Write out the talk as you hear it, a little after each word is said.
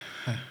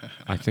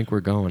I think we're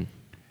going.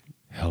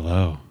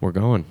 Hello. We're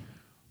going.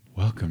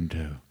 Welcome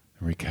to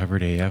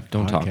Recovered AF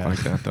Don't podcast. talk like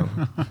that, though.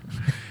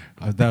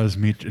 That was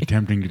me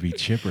attempting to be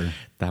chipper.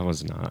 That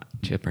was not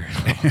chipper.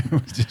 It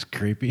was just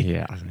creepy.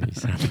 Yeah, you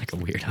sound like a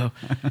weirdo.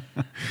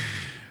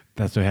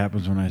 That's what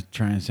happens when I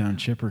try and sound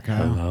chipper,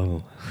 Kyle.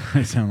 Hello.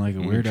 I sound like a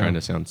You're weirdo. trying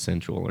to sound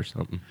sensual or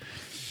something.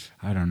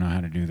 I don't know how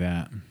to do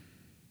that.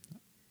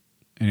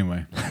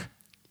 Anyway.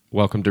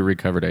 Welcome to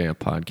Recovered AF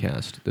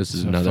podcast. This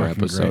is It's a another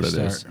fucking episode great of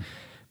this. start.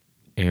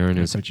 Aaron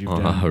That's is what you've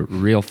done.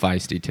 real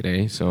feisty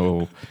today,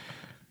 so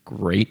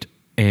great.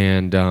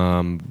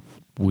 And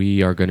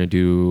we are going to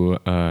do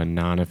a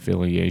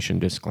non-affiliation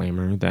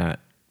disclaimer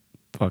that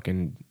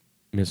fucking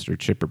Mr.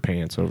 Chipper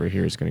Pants over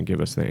here is going to give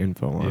us the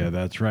info on. Yeah,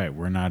 that's right.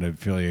 We're not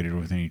affiliated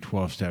with any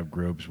 12-step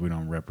groups. We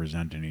don't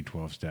represent any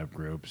 12-step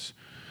groups.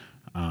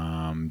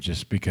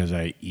 Just because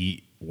I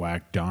eat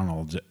Whack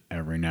Donald's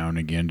every now and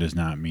again does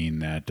not mean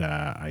that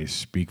I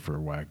speak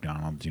for Whack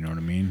Donald's. You know what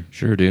I mean?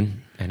 Sure, dude.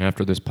 And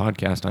after this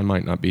podcast, I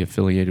might not be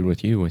affiliated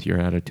with you with your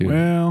attitude.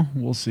 Well,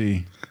 we'll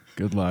see.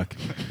 Good luck.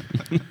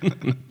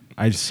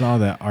 I saw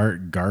that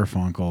Art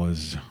Garfunkel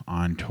is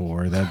on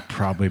tour. That'd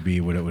probably be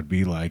what it would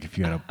be like if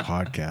you had a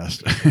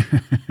podcast.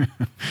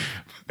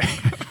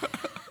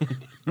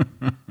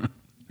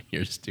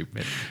 You're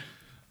stupid.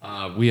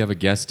 We have a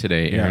guest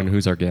today, Aaron. Yeah.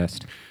 Who's our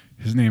guest?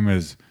 His name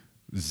is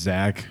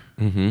Zach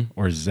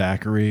or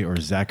Zachary or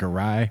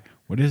Zachary.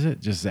 What is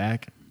it? Just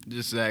Zach?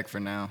 Just Zach for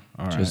now.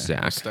 All right. Just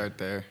Zach. I'll start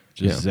there.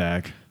 Just Yeah.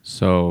 Zach.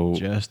 So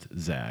Just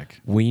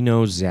Zach. we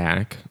know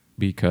Zach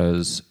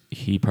because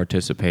he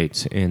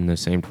participates in the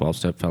same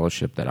 12-step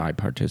fellowship that I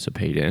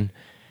participate in.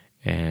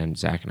 And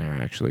Zach and I are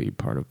actually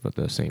part of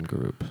the same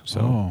group.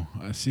 So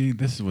see,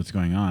 this is what's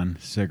going on.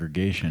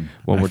 Segregation.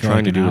 what I we're feel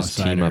trying like to an do is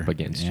team outsider. up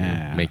against you,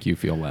 make you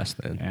feel less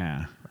than.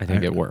 Yeah. I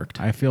think it worked.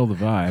 I feel the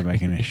vibe. I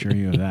can assure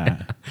you of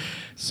that.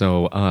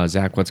 So,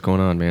 Zach, what's going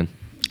on, man?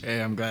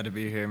 Hey, I'm glad to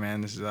be here,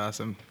 man. This is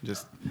awesome.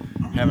 Just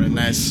having a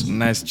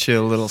nice,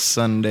 chill little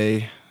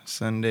Sunday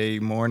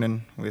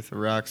morning with a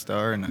rock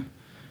star and a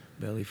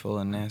belly full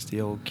of nasty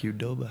old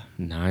Qdoba.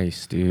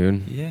 Nice,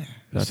 dude. Yeah.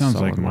 That That's sounds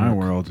like solid my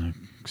work. world,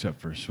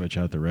 except for switch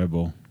out the Red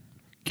Bull.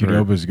 Sure.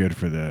 Qdoba's good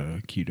for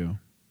the keto.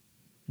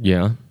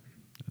 Yeah,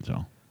 That's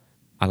all.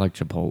 I like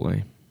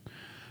Chipotle.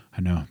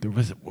 I know. There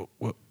was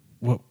what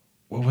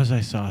was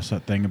I saw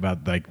something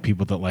about like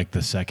people that like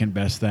the second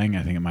best thing.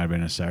 I think it might have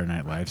been a Saturday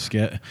Night Live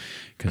skit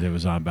because it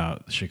was on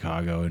about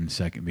Chicago and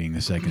second being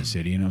the second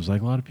city, and it was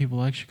like a lot of people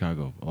like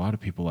Chicago. A lot of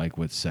people like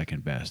what's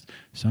second best.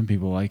 Some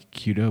people like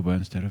Qdoba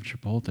instead of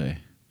Chipotle.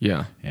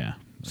 Yeah. Yeah.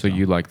 So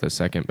you like the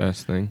second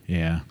best thing?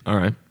 Yeah. All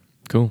right.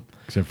 Cool.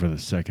 Except for the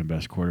second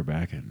best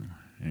quarterback. And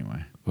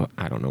anyway. Well,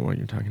 I don't know what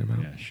you're talking about.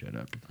 Yeah. Shut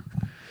up.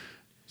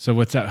 So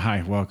what's up?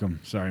 Hi.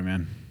 Welcome. Sorry,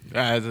 man.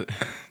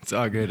 It's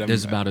all good. This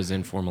is about as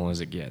informal as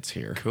it gets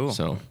here. cool.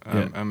 So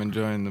I'm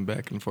enjoying the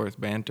back and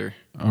forth banter.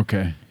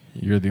 Okay.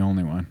 You're the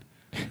only one.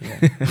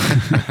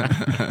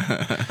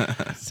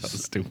 so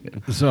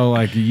stupid. So,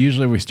 like,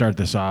 usually we start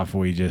this off,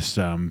 we just,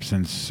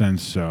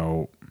 since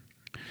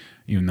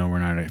even though we're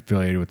not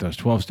affiliated with those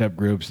 12-step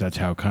groups, that's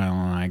how Kyle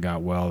and I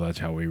got well, that's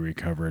how we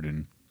recovered,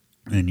 and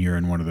you're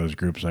in one of those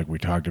groups like we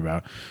talked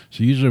about.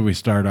 So usually we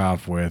start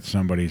off with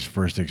somebody's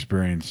first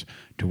experience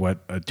to a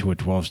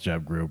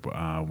 12-step group,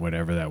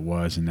 whatever that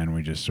was, and then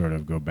we just sort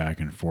of go back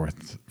and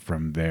forth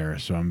from there.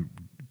 So I'm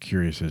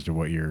curious as to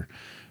what your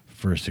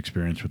first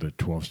experience with a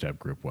 12-step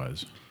group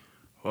was.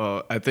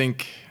 Well, I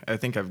think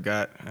I've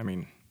got. I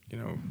mean,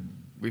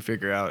 we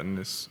figure out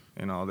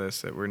in all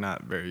this that we're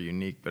not very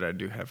unique, but I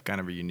do have kind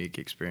of a unique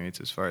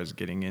experience as far as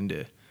getting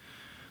into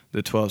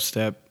the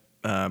 12-step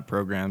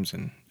programs,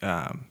 and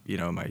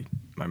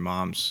my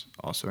mom's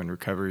also in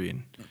recovery,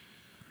 and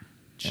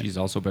She's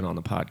also been on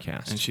the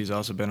podcast. she's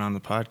also been on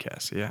the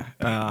podcast. Yeah,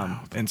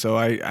 and so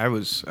I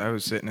was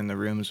sitting in the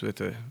rooms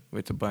with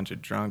a bunch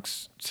of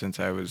drunks since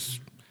I was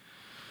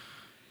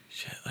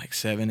like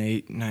 7,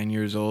 8, 9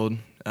 years old.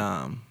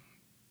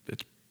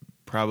 It's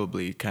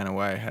probably kind of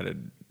why I had a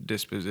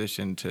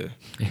disposition to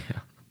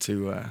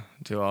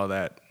all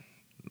that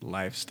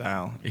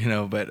lifestyle,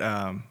 But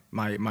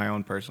my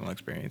own personal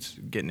experience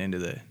getting into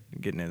the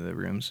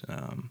rooms,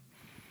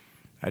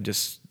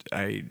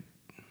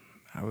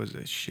 I was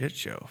a shit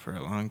show for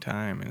a long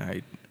time,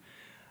 and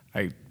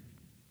I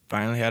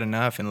finally had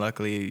enough. And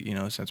luckily,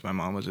 since my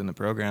mom was in the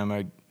program,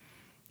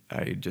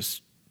 I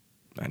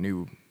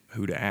knew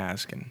who to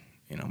ask, and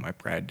my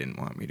pride didn't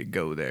want me to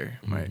go there.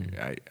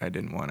 I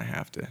didn't want to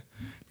have to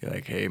be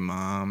like, hey,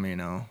 Mom,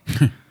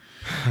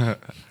 I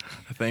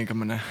think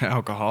I'm an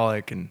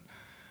alcoholic, and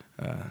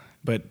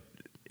but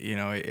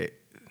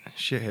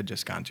shit had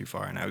just gone too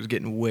far, and I was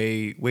getting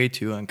way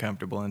too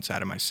uncomfortable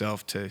inside of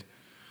myself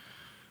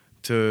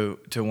to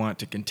want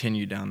to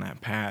continue down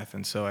that path.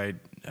 And so I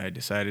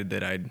decided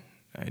that I'd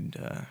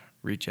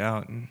reach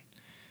out, and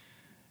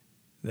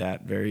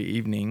that very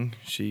evening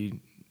she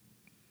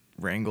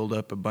wrangled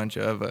up a bunch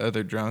of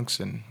other drunks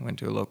and went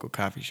to a local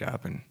coffee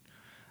shop, and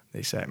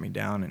they sat me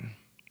down and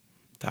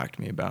talked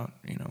to me about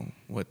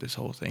what this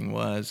whole thing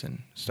was,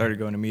 and started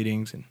going to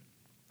meetings. And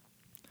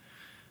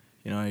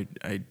you know,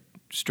 I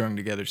strung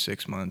together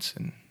 6 months,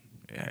 and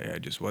I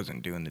just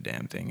wasn't doing the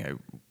damn thing. I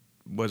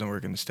wasn't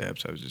working the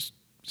steps. I was just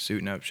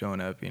suiting up,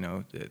 showing up. You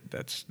know,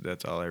 that's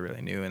all I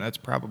really knew, and that's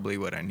probably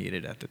what I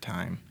needed at the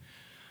time.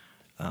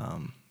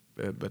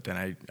 But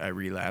then I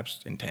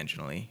relapsed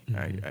intentionally.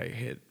 Mm-hmm. I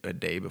hit a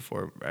day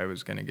before I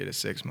was going to get a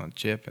 6-month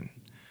chip, and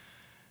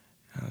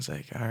I was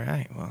like, all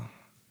right, well,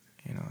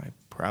 you know, I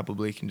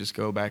probably can just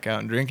go back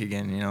out and drink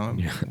again. You know,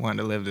 Yeah. I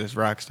wanted to live this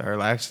rock star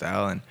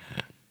lifestyle, and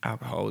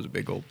alcohol was a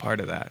big old part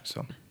of that.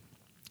 So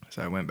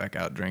I went back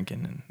out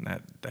drinking, and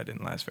that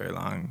didn't last very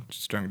long.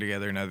 Strung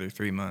together another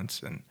 3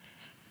 months, and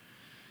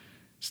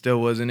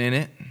still wasn't in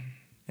it.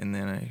 And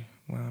then I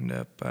wound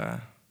up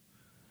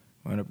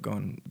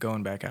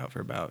going back out for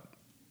about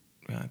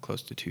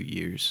close to 2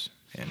 years,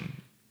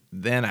 and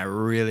then I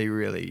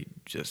really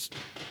just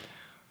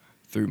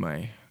threw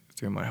my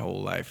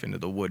whole life into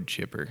the wood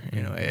chipper.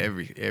 You know,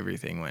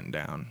 everything went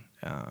down.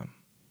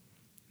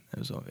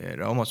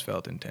 It almost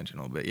felt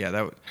intentional, but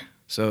yeah,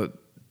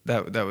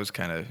 that was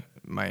kind of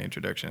my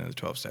introduction to the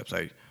 12 steps.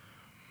 I,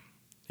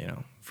 you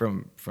know,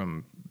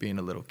 from being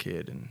a little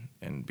kid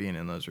and being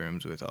in those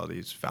rooms with all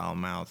these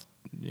foul-mouthed,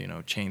 you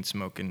know, chain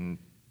smoking,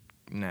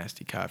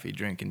 nasty coffee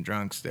drinking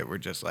drunks that were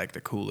just like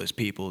the coolest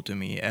people to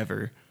me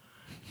ever.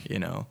 You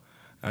know,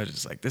 I was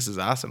just like, this is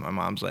awesome. My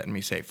mom's letting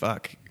me say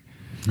fuck.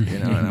 You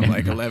know, and I'm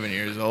like 11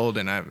 years old,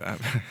 and I'm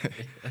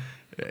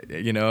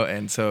you know,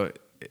 and so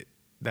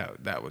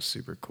that was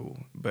super cool.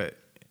 But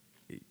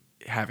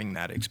having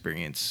that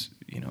experience,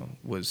 you know,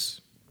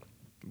 was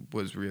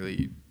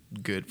really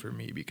good for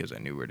me because I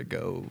knew where to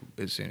go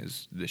as soon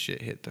as the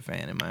shit hit the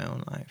fan in my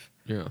own life.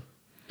 Yeah.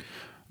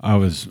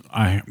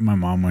 My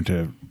mom went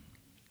to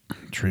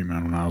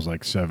treatment when I was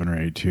like 7 or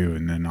 8 too,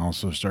 and then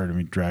also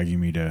started dragging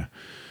me to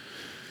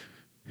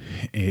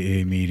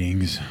AA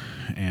meetings,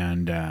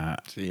 and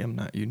See, I'm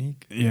not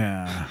unique.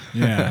 yeah,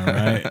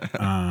 right.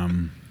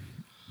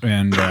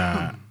 And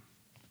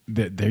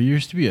there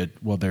used to be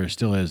there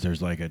still is.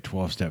 There's like a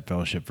 12-step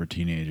fellowship for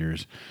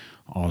teenagers,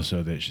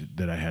 also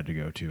that I had to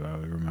go to. I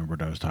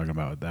remembered I was talking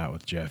about that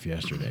with Jeff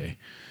yesterday,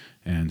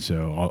 and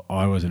so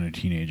I wasn't a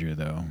teenager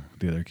though.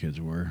 The other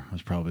kids were. I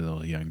was probably a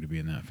little young to be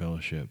in that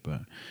fellowship,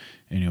 but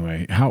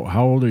anyway,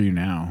 how old are you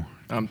now?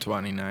 I'm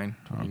 29.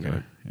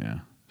 Okay, yeah.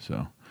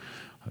 So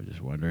I was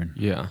just wondering.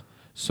 Yeah.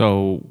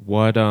 So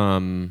what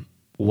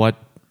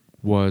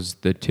was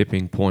the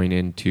tipping point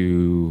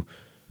into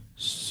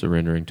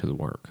surrendering to the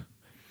work?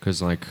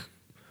 Because like,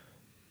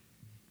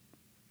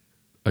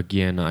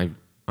 again, I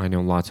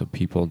know lots of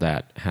people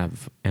that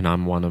have, and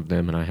I'm one of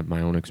them, and I have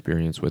my own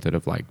experience with it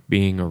of like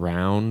being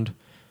around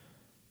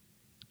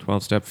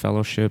 12-step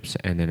fellowships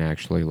and then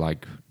actually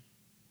like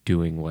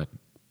doing what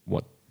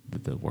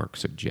the work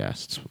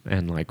suggests,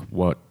 and like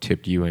what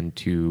tipped you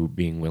into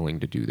being willing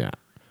to do that.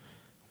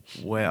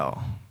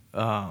 Well,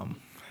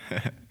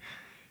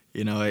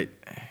 you know,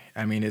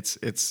 I mean, it's.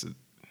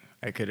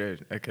 I could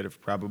have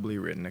probably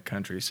written a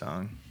country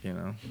song. You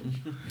know,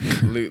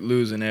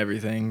 losing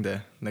everything,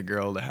 the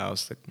girl, the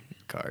house, the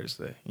cars,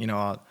 you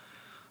know,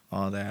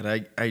 all that.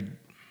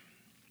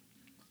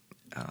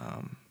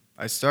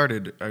 I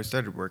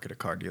started work at a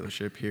car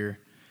dealership here.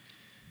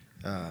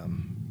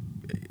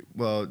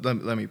 Well,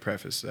 let me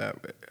preface that.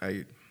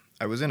 I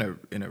was in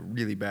a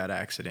really bad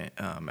accident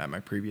at my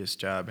previous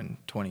job in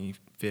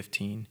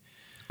 2015.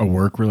 A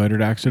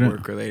work-related accident?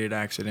 Work-related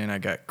accident. I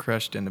got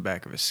crushed in the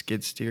back of a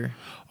skid steer.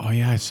 Oh,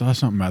 yeah, I saw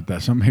something about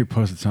that. Somebody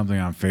posted something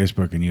on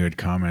Facebook, and you had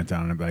commented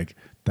on it, like,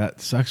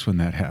 that sucks when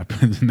that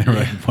happens. And they were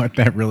like, what,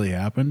 that really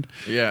happened?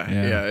 Yeah.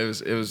 It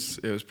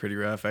was pretty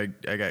rough. I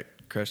got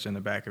crushed in the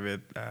back of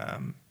it,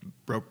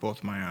 broke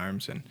both my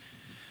arms, and,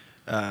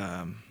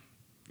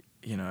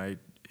 you know,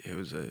 it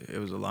was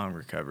a long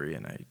recovery,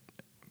 and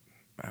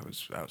I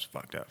was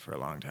fucked up for a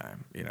long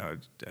time. You know,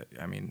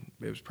 I mean,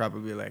 it was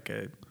probably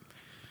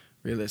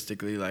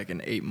realistically like an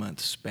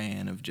 8-month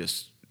span of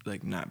just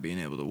like not being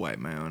able to wipe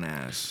my own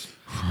ass.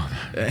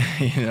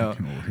 You know,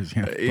 both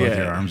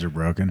your arms are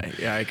broken.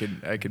 Yeah, I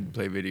could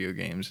play video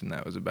games, and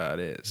that was about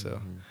it.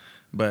 So,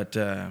 but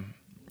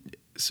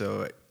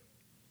so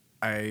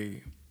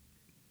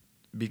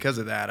because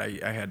of that,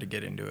 I had to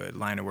get into a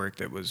line of work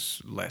that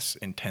was less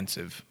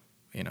intensive,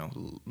 you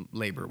know,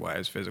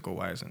 labor-wise,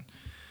 physical-wise. And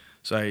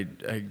so I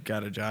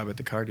got a job at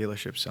the car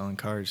dealership selling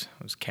cars.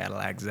 I was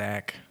Cadillac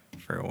Zack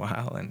for a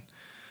while, and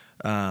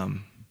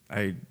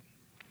I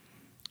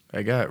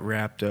got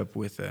wrapped up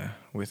with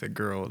a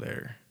girl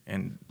there.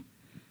 And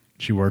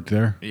she worked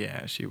there?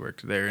 Yeah, she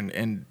worked there.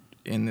 And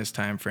in this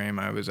time frame,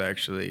 I was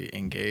actually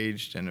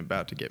engaged and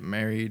about to get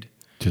married.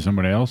 To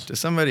somebody else? To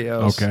somebody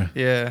else. Okay.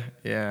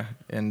 Yeah.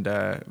 And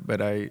but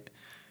I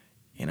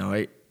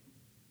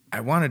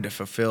wanted to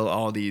fulfill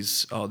all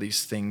these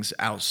things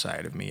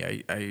outside of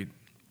me.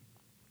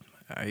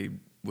 I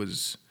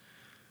was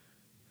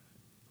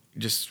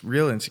just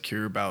real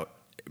insecure about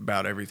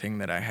everything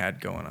that I had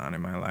going on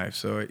in my life.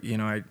 So, you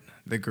know,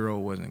 the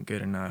girl wasn't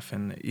good enough,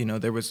 and you know,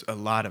 there was a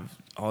lot of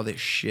all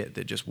this shit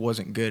that just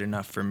wasn't good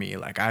enough for me.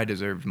 Like, I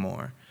deserved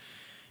more.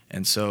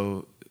 And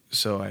so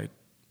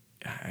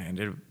I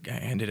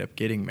ended up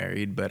getting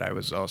married, but I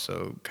was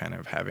also kind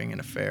of having an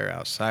affair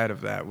outside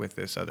of that with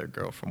this other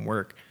girl from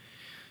work,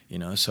 you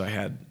know. So I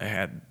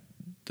had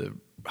the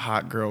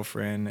hot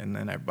girlfriend, and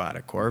then I bought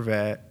a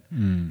Corvette,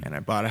 and I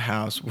bought a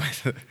house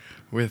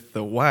with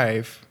the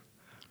wife,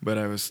 but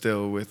I was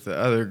still with the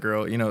other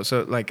girl, you know.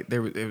 So like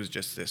it was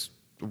just this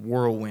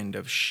whirlwind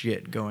of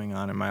shit going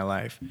on in my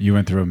life. You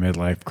went through a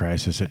midlife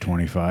crisis at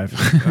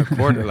 25. A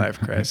quarter life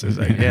crisis,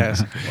 I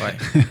guess. Well,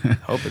 I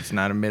hope it's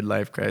not a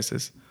midlife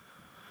crisis.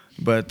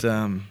 But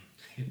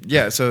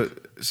yeah, so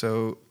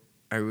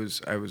I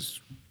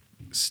was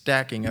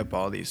stacking up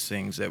all these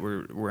things that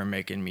were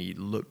making me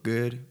look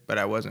good, but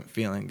I wasn't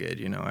feeling good.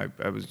 You know, I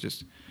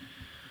was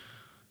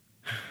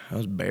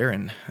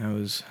barren. I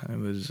was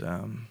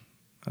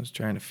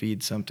trying to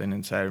feed something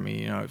inside of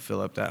me. You know,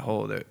 fill up that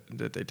hole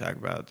that they talk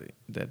about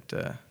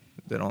that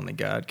only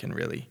God can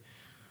really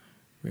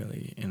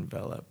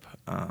envelop.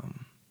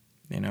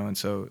 You know, and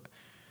so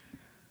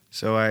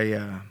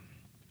I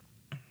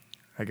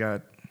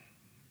got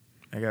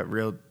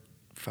real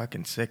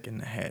fucking sick in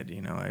the head.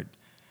 You know, I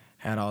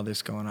had all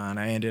this going on.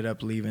 I ended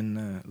up leaving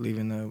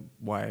the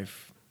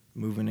wife,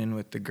 moving in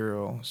with the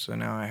girl. So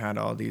now I had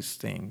all these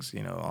things,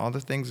 you know, all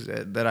the things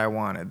that I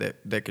wanted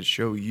that could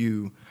show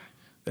you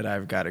that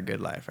I've got a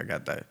good life. I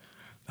got the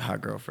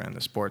hot girlfriend,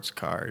 the sports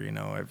car, you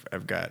know,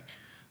 I've got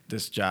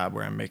this job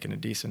where I'm making a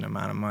decent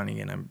amount of money,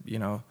 and I'm, you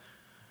know,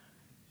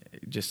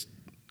 just,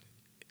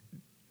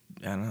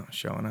 I don't know,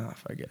 showing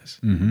off, I guess.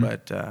 Mm-hmm.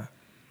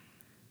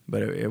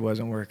 But it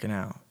wasn't working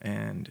out,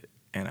 and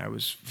I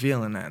was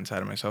feeling that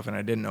inside of myself, and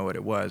I didn't know what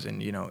it was.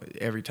 And you know,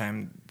 every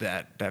time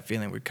that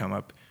feeling would come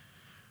up,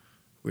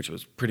 which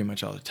was pretty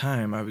much all the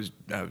time, I was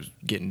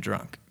getting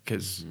drunk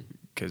because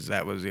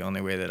that was the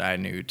only way that I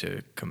knew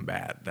to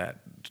combat that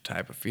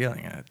type of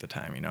feeling at the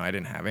time. You know, I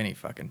didn't have any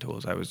fucking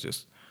tools. I was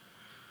just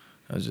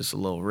a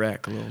little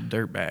wreck, a little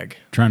dirtbag.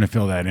 Trying to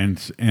fill that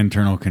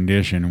internal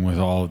condition with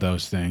all of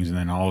those things, and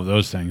then all of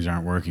those things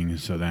aren't working,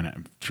 so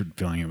then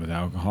filling it with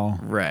alcohol.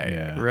 Right,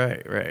 yeah.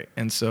 right.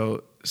 And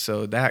so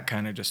that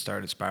kind of just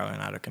started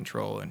spiraling out of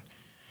control.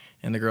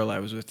 And the girl I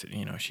was with,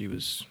 you know, she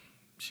was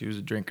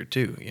a drinker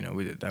too. You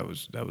know, that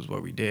was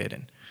what we did,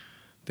 and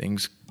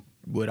things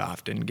would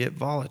often get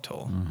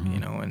volatile. You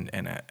know,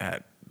 and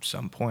at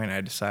some point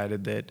I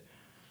decided that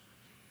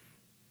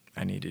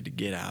I needed to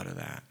get out of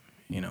that.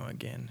 You know,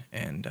 again,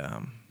 and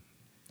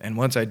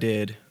once I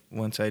did,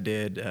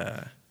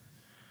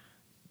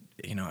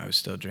 you know, I was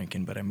still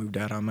drinking, but I moved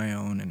out on my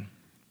own,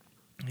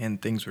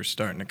 and things were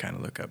starting to kind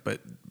of look up,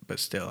 but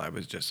still, I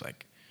was just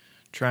like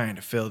trying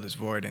to fill this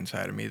void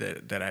inside of me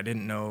that I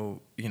didn't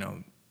know. You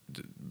know,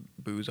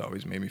 booze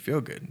always made me feel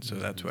good, so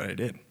that's what I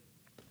did,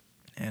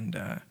 and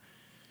I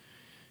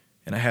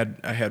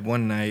had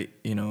one night,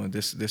 you know,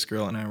 this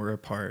girl and I were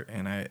apart,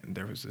 and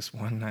there was this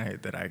one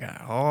night that I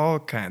got all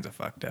kinds of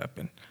fucked up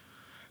and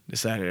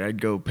decided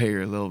I'd go pay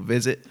her a little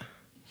visit.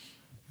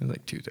 It was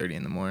like 2:30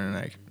 in the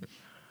morning.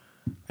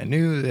 I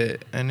knew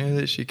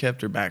that she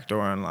kept her back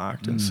door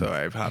unlocked, and so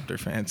I hopped her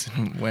fence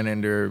and went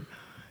into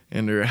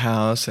her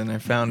house, and I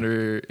found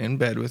her in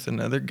bed with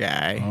another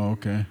guy. Oh,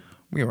 okay.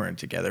 We weren't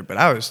together, but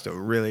I was still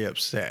really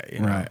upset. You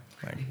know? Right.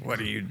 Like, what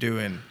are you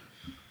doing?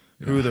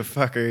 Who the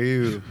fuck are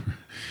you?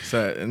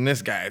 So, and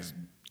this guy's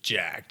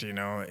jacked. You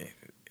know, it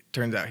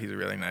turns out he's a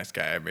really nice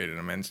guy. I made an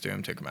amends to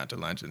him, took him out to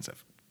lunch and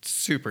stuff.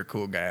 Super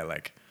cool guy.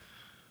 Like,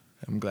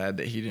 I'm glad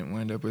that he didn't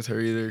wind up with her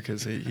either,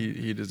 because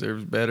he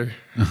deserves better,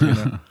 you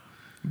know.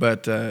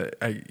 But so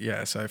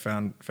I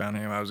found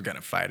him. I was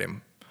gonna fight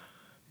him,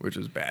 which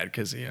was bad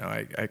because, you know,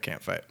 I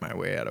can't fight my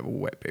way out of a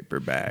wet paper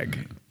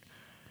bag.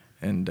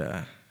 And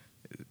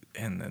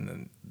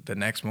then the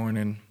next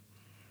morning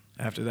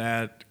after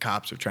that,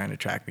 cops are trying to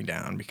track me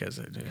down because,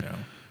 you know.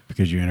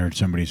 Because you entered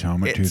somebody's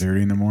home at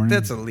 2:30 in the morning.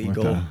 That's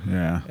illegal.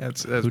 Yeah.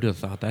 That's Who'd have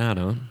thought that,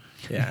 huh?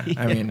 Yeah,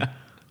 I mean,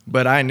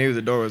 but I knew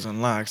the door was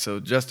unlocked, so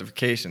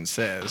justification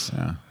says.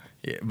 Yeah.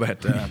 Yeah,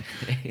 but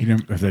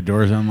If the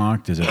door's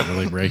unlocked, is it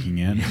really breaking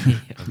in?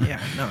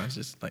 yeah, no, it's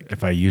just like,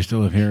 If I used to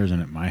live here, isn't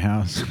it my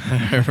house?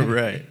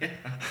 right.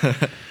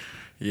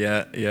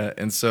 yeah,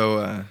 and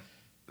so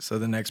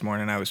the next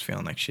morning I was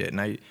feeling like shit,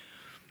 and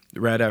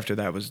right after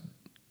that was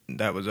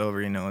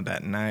over, you know,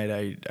 that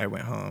night I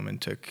went home and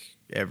took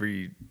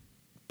every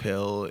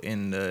pill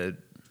in the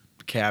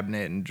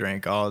cabinet and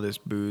drank all this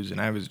booze,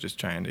 and I was just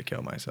trying to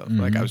kill myself.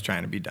 Like, I was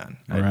trying to be done.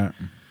 Right.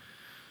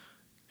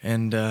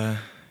 And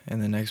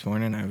the next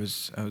morning I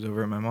was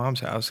over at my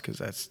mom's house, because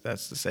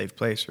that's the safe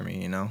place for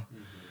me, you know.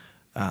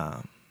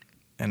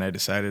 And I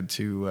decided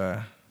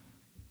to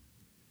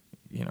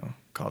you know,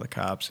 call the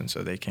cops, and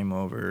so they came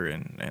over,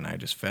 and I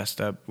just fessed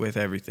up with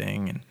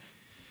everything,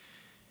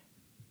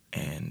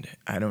 and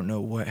I don't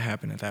know what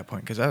happened at that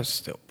point, because I was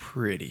still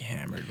pretty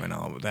hammered when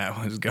all of that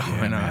was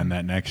going on. And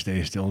that next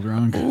day, still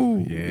drunk.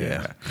 Ooh,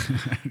 yeah.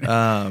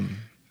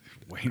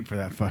 Waiting for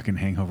that fucking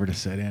hangover to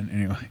set in.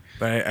 Anyway.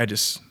 But I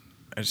just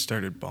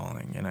started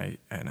bawling, and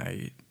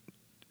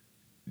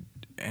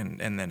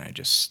then I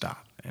just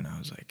stopped, and I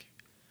was like,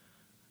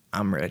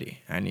 I'm ready.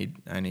 I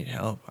need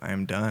help. I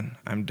am done.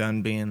 I'm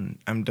done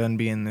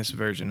being this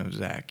version of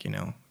Zach,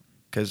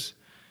 because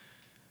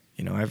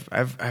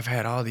I've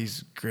had all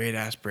these great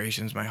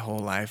aspirations my whole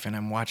life, and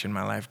I'm watching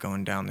my life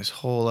going down this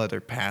whole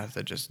other path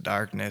of just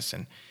darkness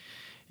and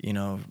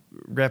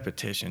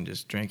repetition,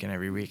 just drinking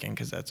every weekend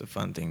because that's a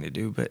fun thing to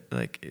do. But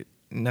like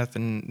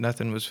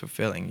nothing was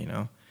fulfilling,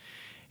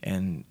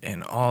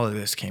 and all of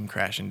this came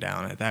crashing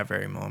down at that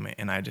very moment,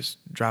 and I just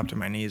dropped to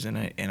my knees and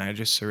I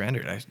just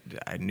surrendered.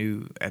 I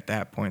knew at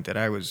that point that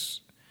I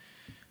was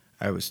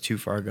too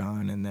far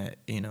gone, and that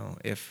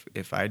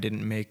if I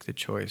didn't make the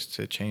choice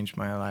to change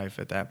my life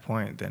at that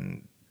point,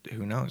 then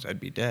who knows, I'd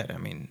be dead. I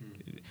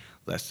mean,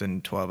 less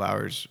than 12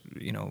 hours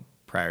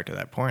prior to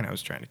that point, I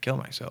was trying to kill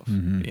myself.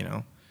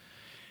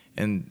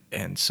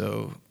 And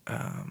so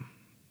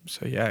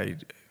yeah,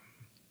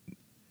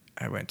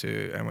 I went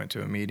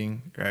to a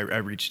meeting. I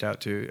reached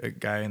out to a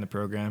guy in the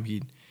program.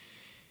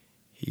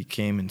 He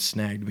came and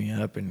snagged me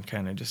up and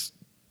kind of just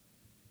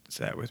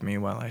sat with me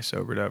while I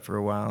sobered up for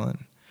a while,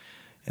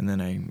 and then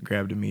I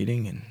grabbed a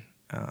meeting,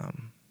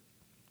 and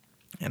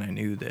I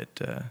knew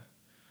that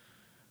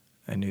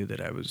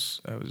I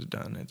was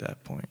done at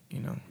that point,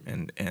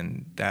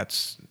 and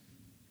that's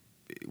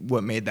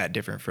what made that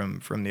different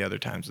from the other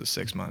times, the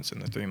 6 months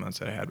and the 3 months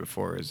that I had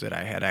before, is that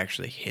I had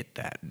actually hit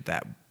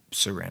that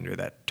surrender,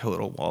 that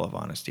total wall of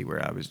honesty,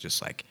 where I was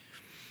just like,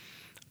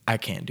 I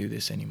can't do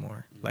this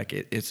anymore. Like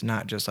it's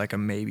not just like a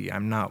maybe.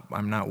 I'm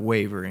not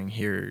wavering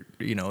here.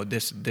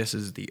 This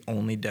is the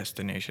only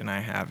destination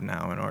I have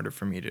now in order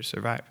for me to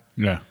survive.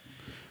 Yeah.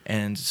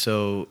 And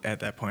so at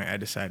that point, I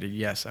decided,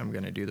 yes, I'm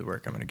going to do the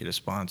work. I'm going to get a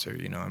sponsor.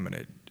 I'm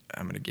going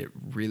to get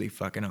really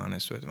fucking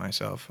honest with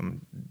myself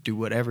and do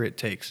whatever it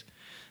takes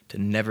to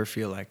never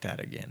feel like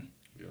that again.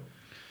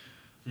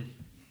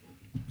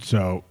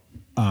 So,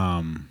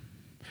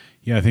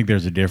 yeah, I think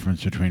there's a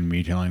difference between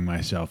me telling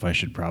myself I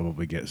should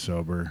probably get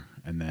sober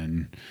and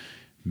then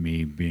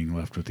me being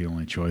left with the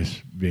only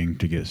choice being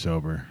to get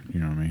sober. You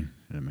know what I mean?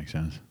 Does that make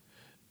sense?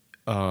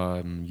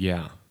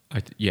 Yeah.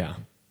 Yeah.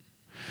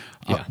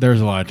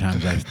 There's a lot of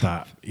times I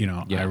thought,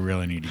 Yeah. I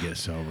really need to get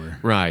sober.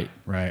 Right.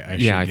 Right. I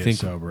Yeah, I should think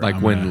get sober. like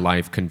when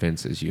life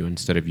convinces you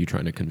instead of you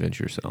trying to convince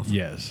yourself.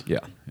 Yes. Yeah.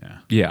 Yeah.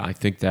 Yeah, I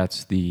think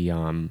that's the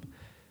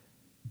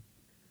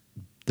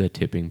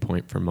tipping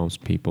point for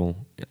most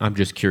people. I'm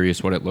just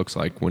curious what it looks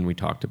like when we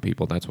talk to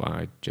people. That's why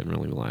I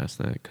generally will ask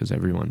that, because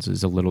everyone's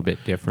is a little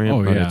bit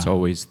different, but it's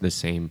always the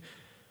same.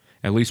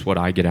 At least what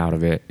I get out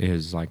of it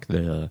is like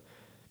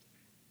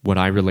what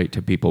I relate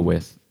to people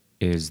with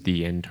is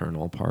the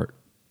internal part,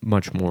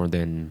 much more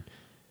than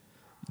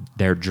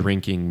their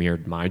drinking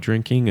mirrored my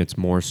drinking. It's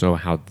more so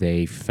how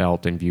they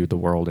felt and viewed the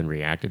world and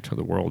reacted to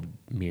the world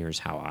mirrors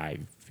how I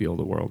feel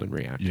the world and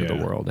react to the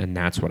world. And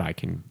that's what I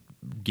can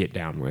get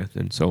down with.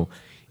 And so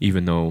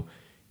even though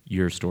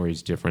your story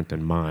is different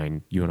than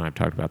mine, you and I have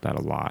talked about that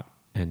a lot,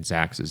 and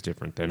Zach's is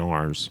different than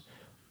ours,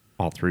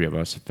 all three of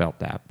us felt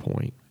that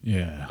point.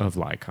 Yeah. Of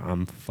like,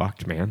 I'm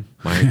fucked, man.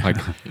 Like,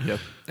 Yep.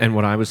 And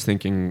what I was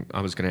thinking,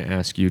 I was going to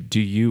ask you,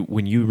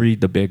 when you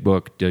read the big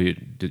book, do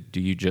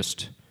you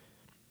just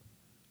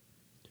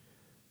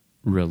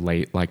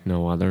relate like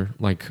no other?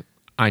 Like,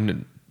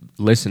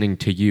 listening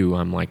to you,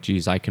 I'm like,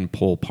 geez, I can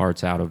pull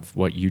parts out of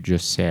what you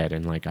just said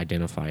and like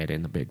identify it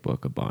in the big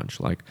book a bunch,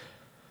 like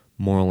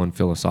moral and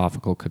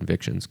philosophical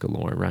convictions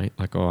galore, right?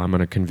 Like, oh, I'm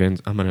going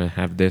to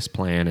have this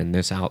plan and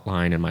this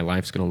outline and my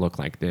life's going to look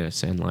like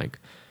this, and like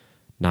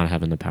not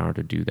having the power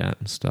to do that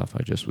and stuff.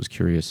 I just was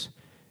curious,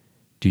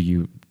 do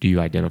you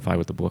identify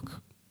with the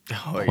book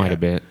quite a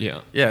bit?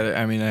 Yeah. Yeah.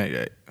 I mean,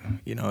 I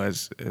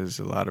as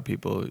a lot of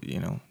people,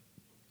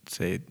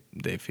 say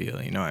they feel,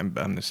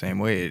 I'm the same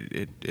way.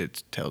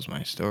 It tells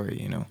my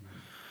story,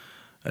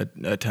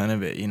 a ton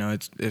of it,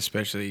 it's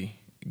especially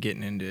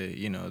getting into,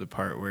 the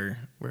part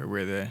where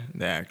we're the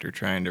actor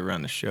trying to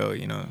run the show,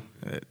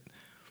 that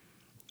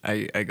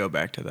I go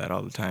back to that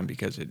all the time,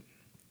 because it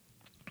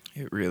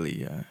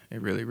really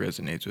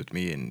resonates with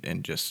me,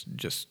 and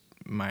just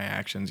my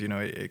actions,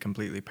 it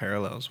completely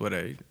parallels what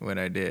I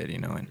did,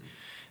 and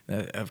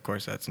that, of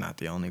course that's not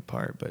the only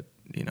part, but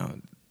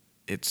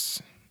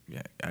it's,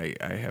 yeah,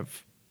 I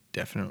have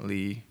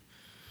definitely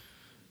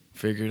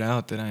figured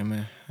out that I'm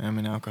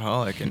an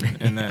alcoholic, and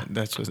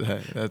that's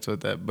what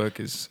that book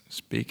is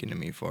speaking to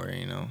me for,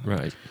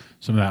 Right.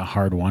 Some of that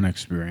hard won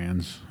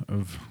experience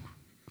of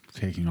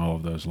taking all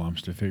of those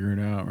lumps to figure it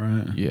out,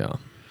 right? Yeah.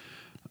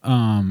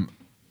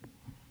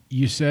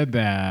 You said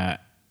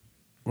that,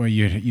 well,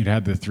 you'd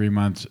had the 3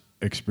 months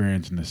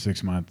experience and the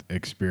 6 month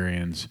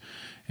experience,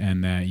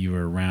 and that you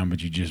were around,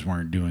 but you just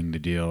weren't doing the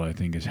deal, I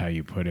think is how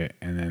you put it.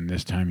 And then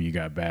this time you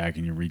got back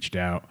and you reached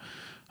out.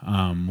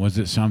 Was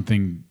it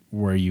something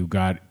where you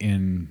got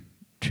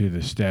into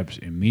the steps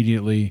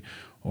immediately,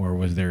 or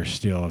was there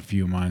still a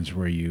few months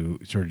where you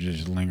sort of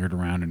just lingered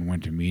around and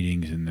went to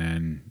meetings and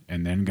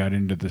then got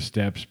into the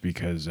steps?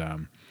 Because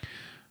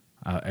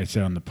I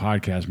said on the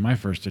podcast, my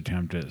first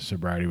attempt at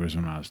sobriety was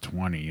when I was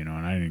 20, and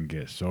I didn't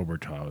get sober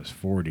till I was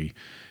 40.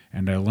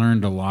 And I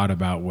learned a lot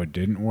about what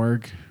didn't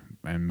work,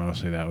 and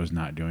mostly that was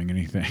not doing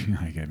anything.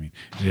 Like, I mean,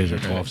 it is a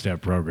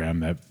 12-step program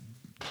that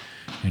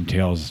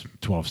entails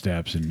 12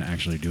 steps and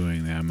actually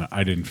doing them.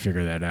 I didn't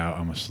figure that out.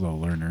 I'm a slow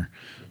learner.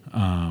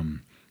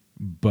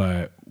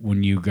 But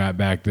when you got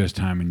back this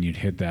time and you'd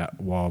hit that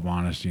wall of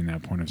honesty and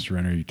that point of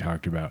surrender you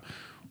talked about,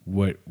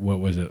 what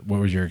was it? What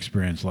was your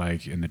experience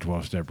like in the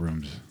 12-step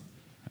rooms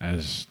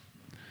as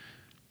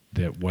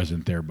that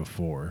wasn't there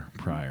before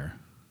prior?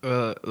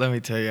 Well, let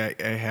me tell you,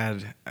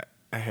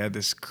 I had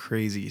this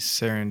crazy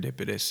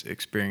serendipitous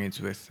experience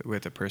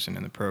with a person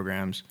in the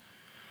programs,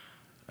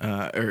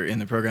 or in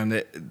the program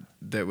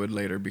that would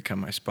later become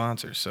my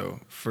sponsor. So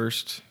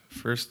first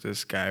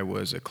this guy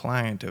was a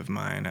client of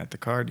mine at the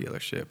car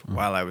dealership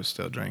while I was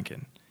still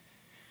drinking,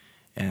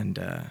 and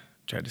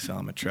tried to sell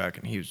him a truck,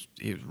 and he was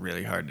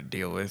really hard to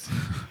deal with.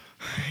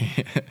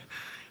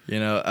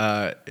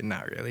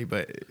 Not really,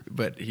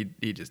 but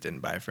he just didn't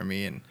buy from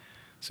me, and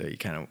so he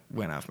kind of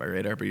went off my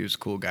radar. But he was a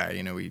cool guy.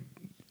 We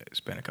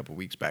spent a couple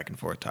weeks back and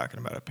forth talking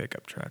about a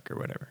pickup truck or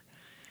whatever.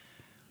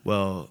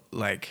 Well,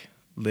 like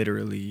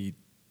literally,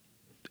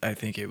 I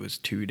think it was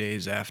 2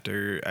 days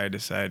after I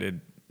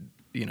decided,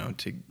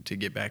 to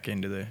get back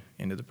into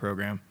the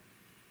program.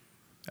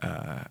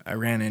 I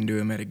ran into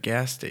him at a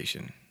gas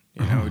station.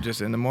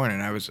 Just in the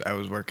morning. I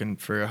was working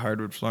for a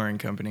hardwood flooring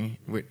company,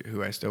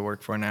 who I still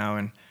work for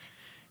now,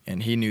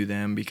 and he knew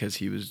them because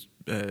he was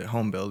a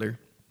home builder.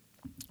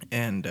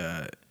 And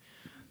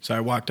so I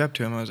walked up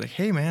to him. I was like,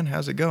 "Hey, man,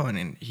 how's it going?"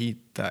 And he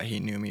thought he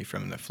knew me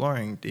from the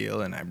flooring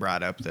deal. And I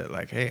brought up that,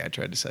 like, "Hey, I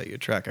tried to sell you a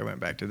truck. I went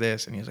back to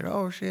this." And he was like,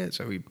 "Oh, shit."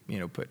 So we,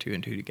 put two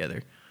and two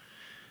together.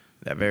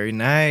 That very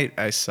night,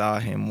 I saw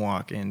him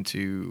walk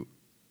into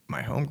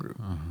my home group,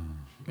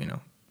 And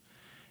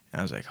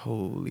I was like,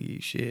 "Holy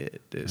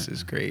shit, this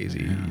is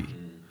crazy." Yeah.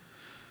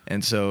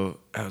 And so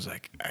I was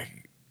like,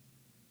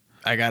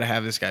 I got to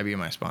have this guy be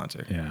my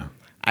sponsor. Yeah.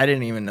 I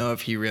didn't even know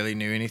if he really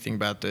knew anything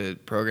about the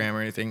program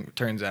or anything.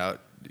 Turns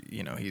out,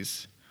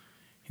 he's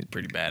a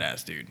pretty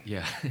badass dude.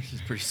 Yeah,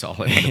 he's pretty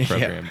solid in the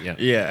program.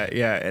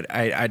 Yeah.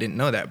 I didn't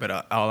know that,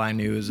 but all I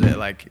knew is that,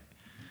 like,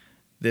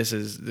 this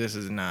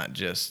is not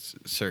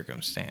just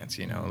circumstance,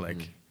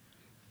 like,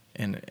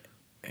 and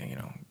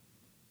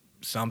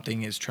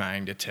something is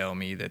trying to tell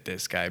me that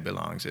this guy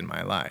belongs in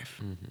my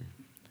life. Mm-hmm.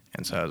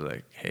 And so I was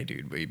like, "Hey,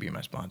 dude, will you be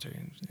my sponsor?"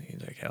 And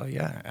he's like, "Hell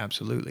yeah,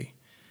 absolutely."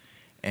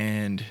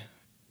 And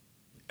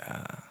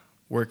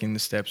working the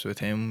steps with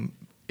him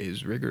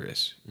is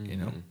rigorous,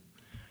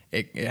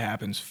 It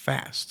happens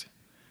fast.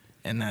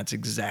 And that's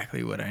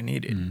exactly what I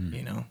needed,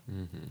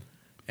 Mm-hmm.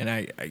 And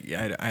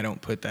I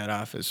don't put that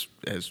off as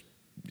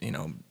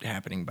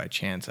happening by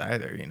chance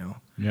either,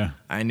 Yeah.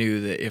 I knew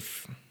that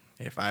if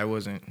I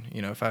wasn't,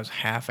 if I was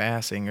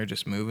half-assing or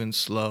just moving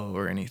slow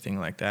or anything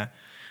like that,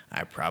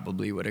 I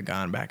probably would have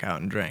gone back out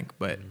and drank.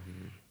 But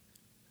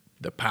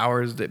the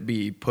powers that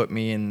be put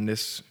me in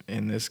this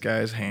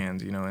guy's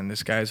hands, in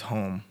this guy's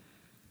home,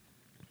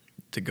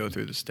 to go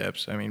through the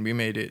steps. I mean, we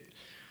made it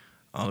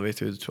all the way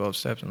through the 12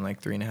 steps in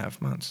like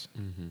 3.5 months.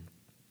 Mm-hmm.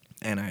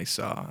 And I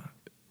saw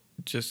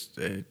just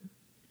a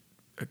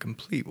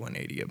complete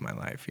 180 of my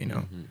life,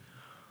 Mm-hmm.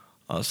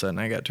 All of a sudden,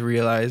 I got to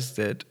realize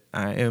that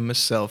I am a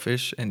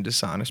selfish and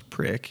dishonest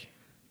prick,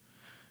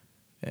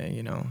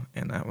 and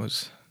that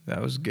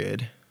was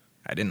good.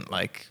 I didn't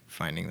like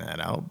finding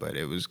that out, but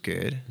it was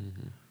good,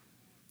 mm-hmm.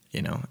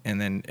 And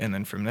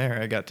then from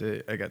there, I got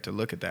to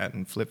look at that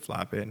and flip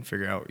flop it and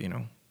figure out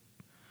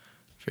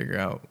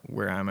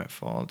where I'm at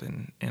fault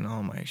and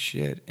all my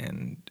shit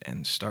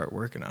and start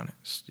working on it.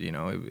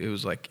 It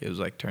was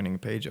like turning a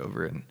page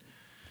over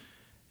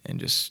and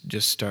just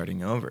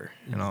starting over.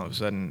 Mm-hmm. And all of a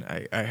sudden,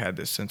 I had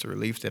this sense of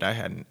relief that I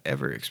hadn't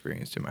ever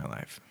experienced in my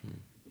life,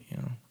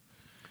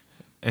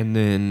 And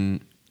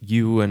then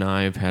you and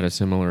I have had a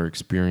similar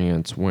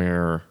experience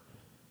where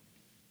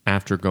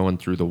after going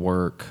through the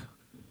work,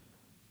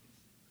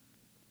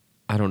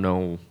 I don't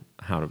know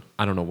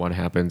what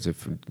happens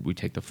if we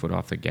take the foot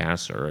off the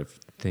gas or if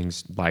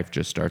life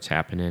just starts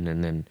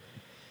happening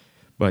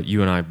but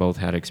you and I both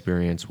had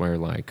experience where,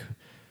 like,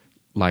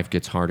 life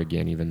gets hard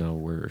again, even though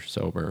we're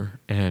sober,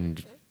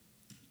 and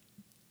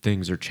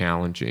things are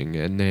challenging.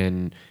 And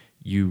then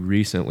you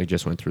recently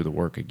just went through the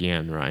work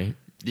again, right?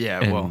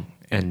 Yeah,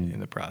 in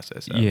the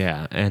process of.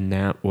 Yeah, and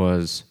that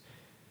was,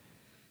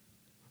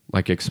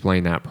 like,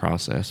 explain that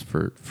process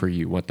for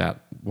you, what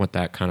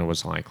that kind of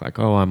was like. Like,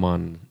 oh, I'm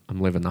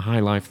living the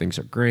high life, things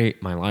are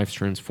great, my life's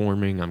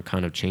transforming, I'm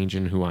kind of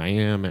changing who I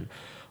am, and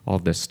all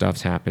this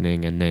stuff's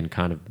happening, and then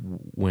kind of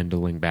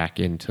dwindling back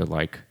into,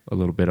 like, a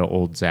little bit of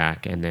old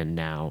Zach, and then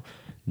now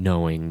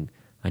knowing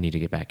I need to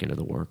get back into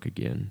the work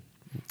again.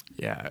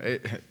 Yeah,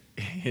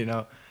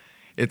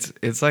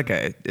 it's like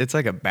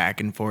a back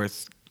and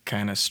forth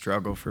kind of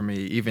struggle for me.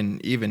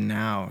 Even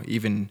now,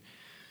 even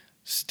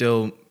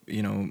still,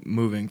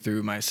 moving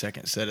through my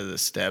second set of the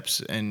steps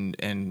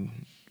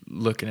and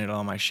looking at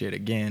all my shit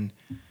again,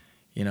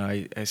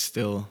 I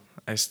still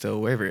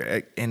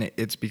waver, and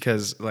it's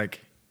because,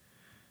 like,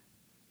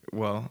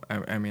 well,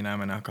 I mean,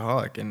 I'm an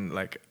alcoholic, and,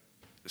 like,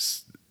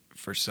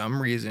 for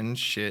some reason,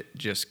 shit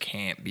just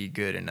can't be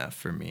good enough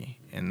for me,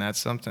 and that's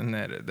something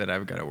that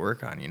I've got to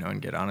work on,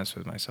 and get honest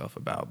with myself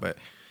about. But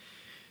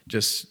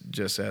just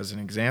as an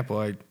example,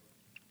 I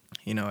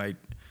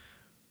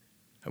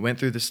went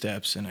through the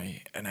steps, and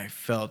I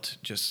felt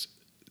just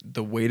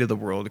the weight of the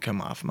world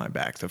come off my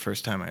back the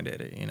first time I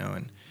did it,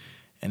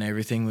 and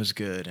everything was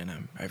good,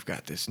 and I've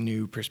got this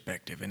new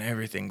perspective, and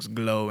everything's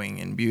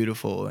glowing and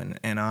beautiful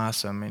and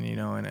awesome,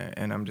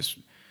 and I'm just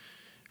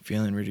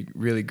feeling really,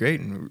 really great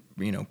and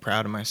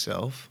proud of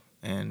myself,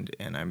 and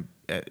I'm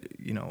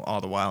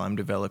all the while I'm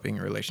developing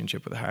a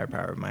relationship with a higher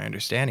power of my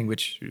understanding,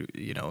 which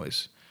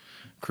is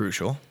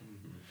crucial.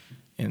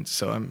 And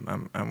so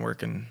I'm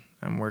working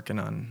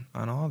on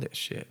all this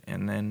shit,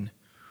 and then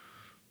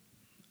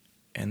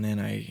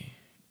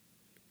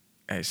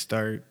I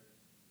start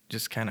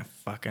just kind of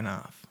fucking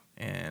off,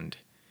 and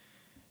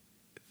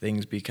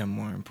things become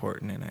more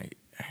important, and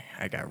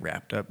I got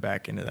wrapped up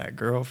back into that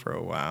girl for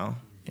a while,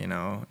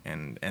 and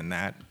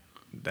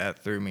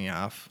that threw me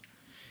off.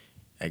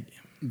 I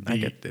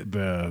get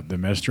the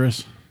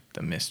mistress.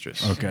 The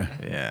mistress. Okay.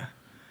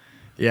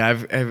 Yeah.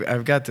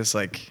 I've got this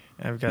like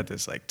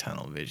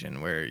tunnel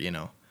vision where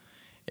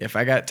if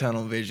I got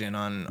tunnel vision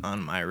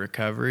on my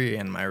recovery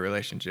and my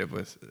relationship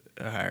with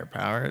a higher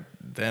power,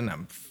 then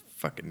I'm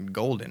fucking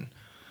golden.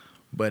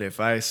 But if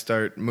I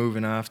start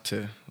moving off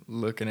to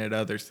looking at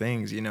other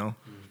things,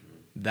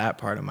 that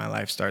part of my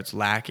life starts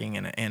lacking,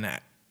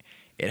 and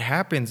it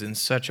happens in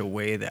such a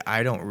way that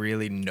I don't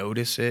really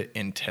notice it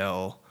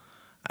until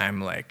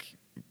I'm like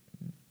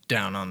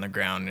down on the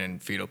ground in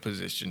fetal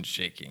position,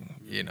 shaking,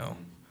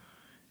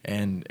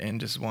 and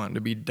just wanting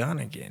to be done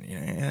again,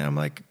 And I'm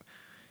like,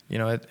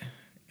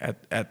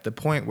 at the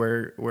point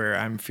where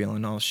I'm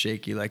feeling all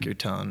shaky, like you're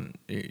telling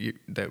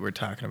that we're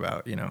talking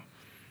about,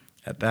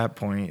 at that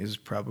point is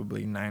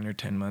probably 9 or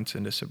 10 months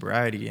into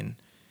sobriety, and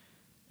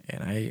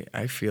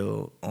I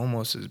feel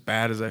almost as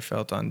bad as I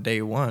felt on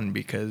day one,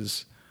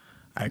 because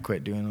I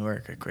quit doing the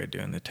work. I quit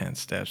doing the 10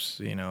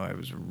 steps. I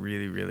was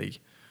really, really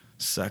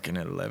sucking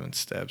at 11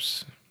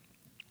 steps.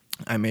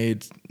 I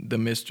made the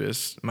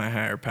mistress my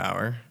higher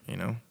power.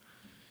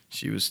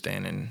 She was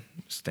standing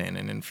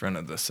in front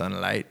of the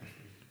sunlight,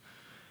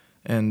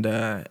 and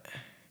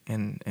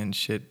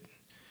shit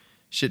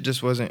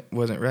just wasn't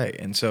right.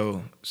 And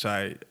so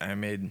I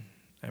made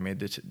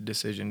the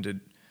decision to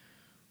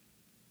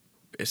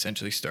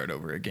essentially start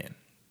over again,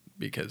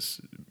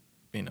 because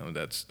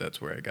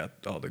that's where I got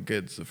all the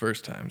goods the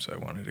first time, so I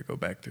wanted to go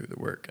back through the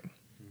work. And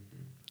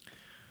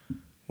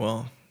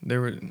well,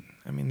 there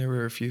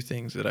were a few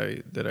things that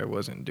I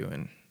wasn't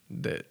doing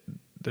that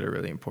are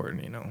really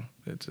important.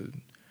 It's a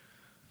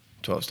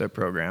 12-step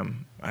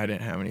program. I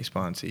didn't have any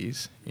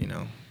sponsees.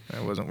 I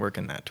wasn't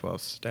working that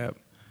 12th step.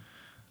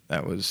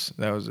 That was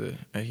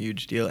a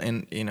huge deal,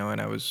 and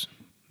I was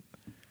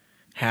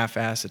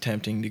half-ass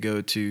attempting to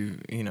go to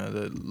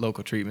the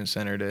local treatment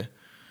center to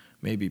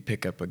maybe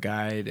pick up a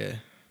guide,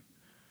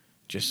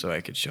 just so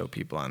I could show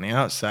people on the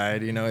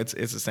outside.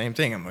 It's the same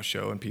thing. I'm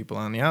showing people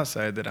on the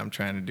outside that I'm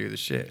trying to do the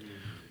shit.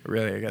 But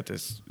really, I got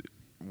this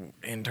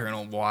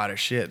internal wad of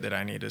shit that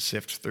I need to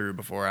sift through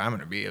before I'm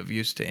going to be of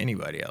use to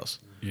anybody else.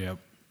 Yep.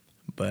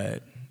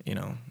 But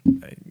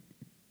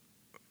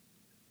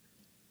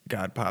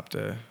God popped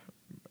a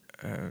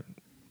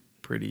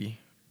pretty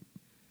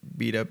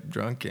beat up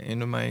drunk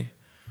into my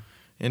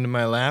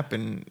lap,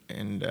 and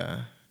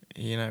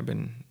he and I've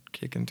been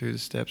kicking through the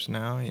steps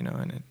now,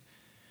 and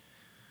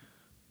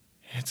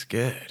it's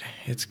good.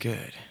 It's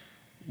good.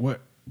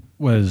 What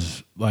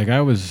was like?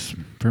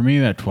 For me,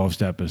 that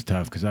 12-step is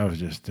tough, because I was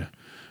just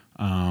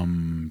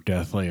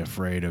deathly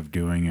afraid of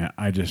doing it.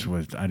 I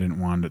didn't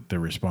want the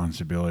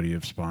responsibility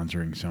of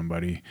sponsoring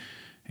somebody,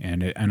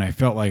 and I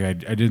felt like I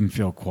didn't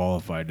feel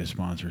qualified to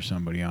sponsor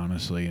somebody,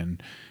 honestly,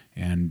 and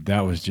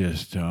that was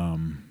just a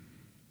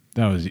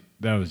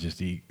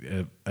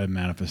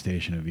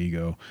manifestation of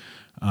ego.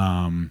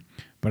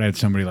 But I had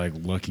somebody like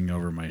looking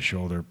over my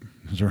shoulder,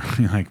 sort of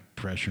like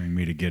pressuring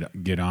me to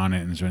get on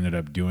it, and so I ended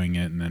up doing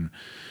it. And then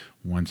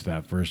once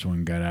that first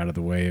one got out of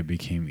the way, it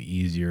became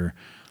easier.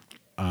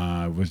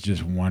 I was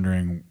just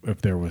wondering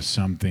if there was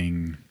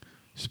something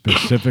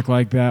specific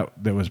like that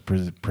was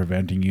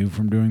preventing you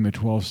from doing the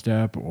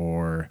 12-step,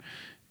 or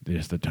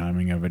just the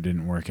timing of it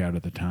didn't work out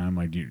at the time.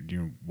 Like,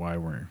 why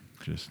were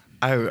just?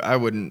 I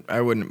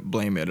wouldn't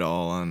blame it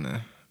all on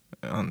the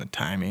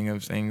timing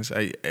of things.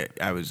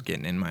 I was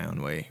getting in my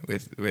own way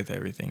with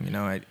everything.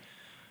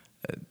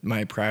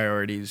 My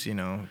priorities.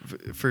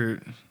 For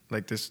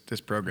like this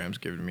program's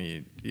given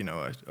me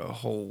a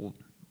whole.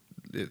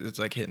 It's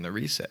like hitting the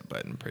reset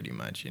button, pretty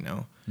much.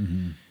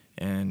 Mm-hmm.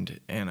 And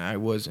I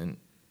wasn't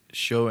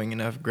showing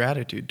enough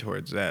gratitude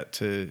towards that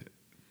to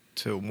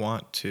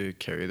want to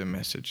carry the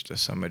message to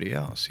somebody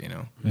else.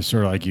 It's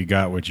sort of like you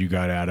got what you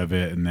got out of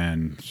it, and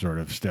then sort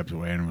of stepped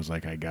away and was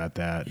like, I got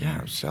that. Yeah,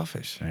 I'm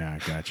selfish. Yeah,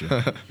 I got you.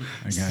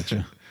 I got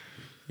you.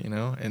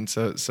 And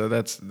so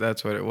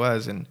that's what it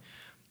was. And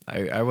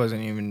I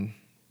wasn't even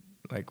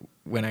like,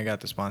 when I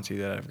got the sponsee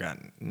that I've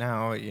gotten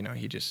now,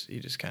 he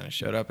just kind of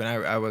showed up, and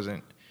I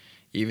wasn't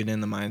even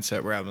in the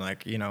mindset where I'm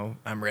like, you know,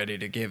 I'm ready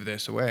to give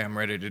this away. I'm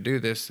ready to do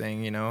this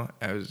thing, you know.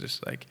 I was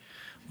just like,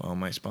 well,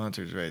 my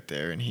sponsor's right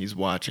there and he's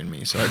watching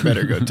me, so I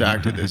better go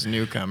talk to this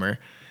newcomer.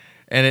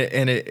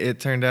 And it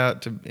turned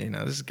out to, you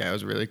know, this guy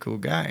was a really cool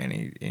guy,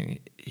 and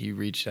he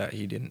reached out.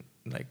 He didn't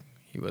like,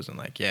 he wasn't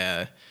like,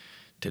 yeah,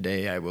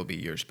 today I will be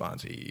your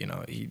sponsor. You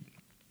know, it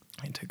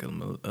took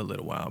him a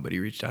little while, but he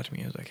reached out to me.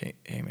 He was like,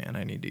 hey man,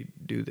 I need to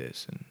do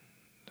this. And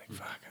like,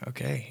 fuck,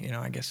 okay, you know,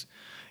 I guess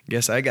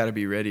I got to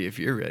be ready if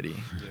you're ready,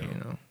 you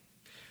know.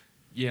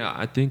 Yeah,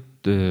 I think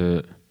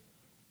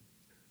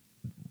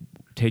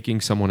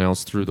taking someone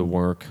else through the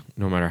work,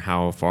 no matter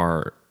how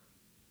far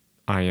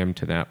I am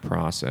to that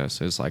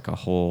process, is like a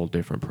whole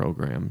different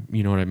program.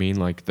 You know what I mean?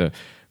 Like the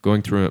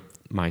going through it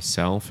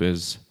myself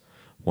is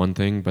one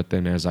thing, but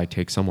then as I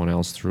take someone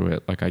else through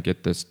it, like I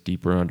get this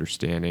deeper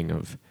understanding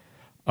of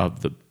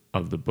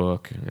the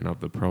book and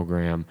of the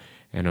program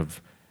and of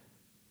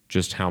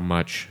just how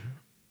much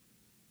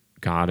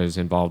God is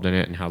involved in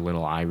it and how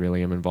little I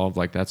really am involved.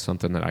 Like that's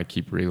something that I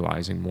keep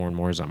realizing more and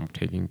more as I'm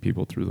taking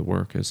people through the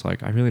work. Is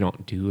like I really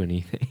don't do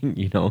anything,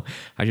 you know.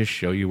 I just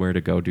show you where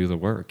to go do the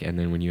work, and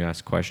then when you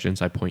ask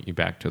questions, I point you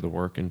back to the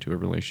work and to a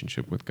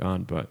relationship with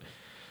God. But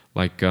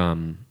like,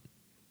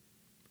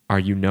 are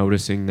you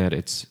noticing that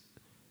it's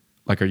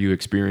like, are you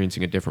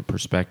experiencing a different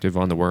perspective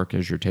on the work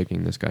as you're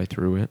taking this guy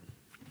through it?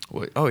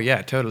 Well, oh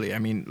yeah, totally. I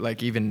mean,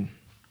 like even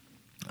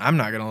I'm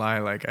not gonna lie,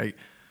 like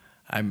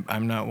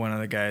I'm not one of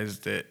the guys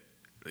that,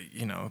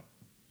 you know,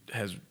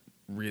 has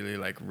really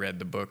like read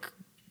the book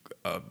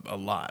a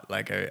lot.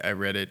 Like I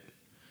read it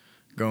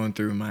going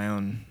through my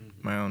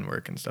own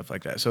work and stuff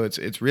like that. So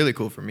it's really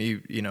cool for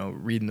me, you know,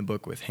 reading the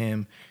book with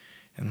him,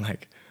 and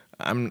like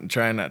I'm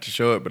trying not to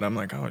show it, but I'm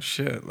like, oh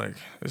shit, like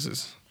this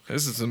is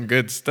some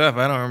good stuff.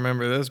 I don't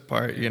remember this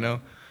part, you know,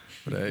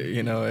 but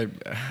you know,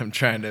 I'm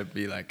trying to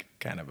be like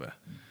kind of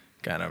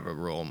a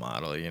role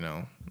model, you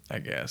know, I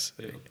guess.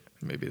 Yeah.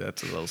 Maybe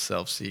that's a little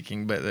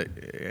self-seeking, but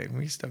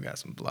we still got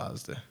some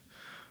flaws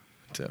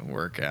to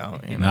work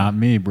out. You know? Not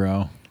me,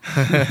 bro.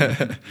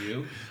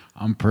 You?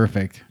 I'm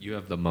perfect. You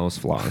have the most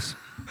flaws.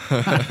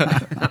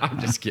 I'm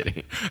just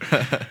kidding.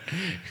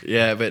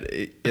 Yeah, but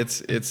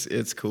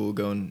it's cool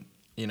going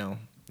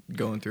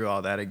through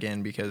all that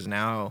again, because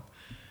now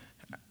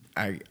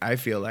I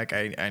feel like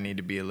I need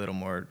to be a little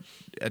more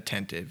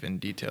attentive and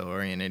detail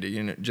oriented.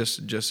 You know,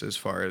 just as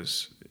far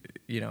as,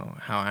 you know,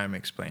 how I'm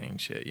explaining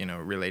shit, you know,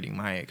 relating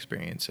my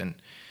experience and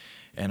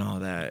all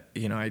that.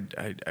 You know,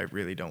 I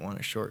really don't want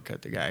to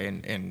shortcut the guy,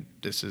 and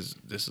this is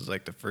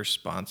like the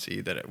first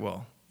sponsee that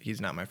he's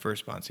not my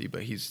first sponsee,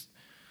 but he's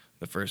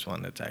the first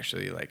one that's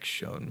actually like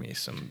shown me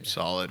some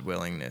solid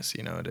willingness,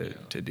 you know,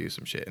 to do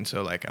some shit. And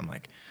so like I'm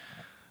like,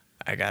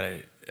 I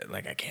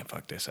can't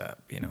fuck this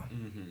up, you know.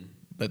 Mm-hmm.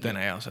 But then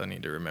I also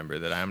need to remember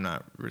that I'm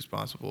not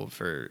responsible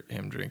for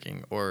him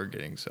drinking or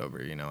getting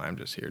sober. You know, I'm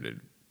just here to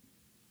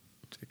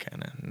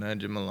kind of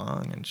nudge him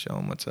along and show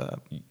him what's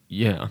up.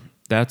 Yeah,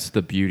 that's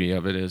the beauty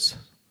of it. Is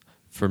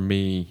for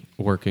me,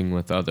 working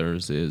with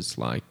others is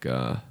like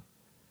I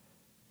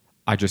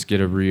just get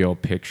a real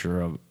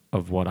picture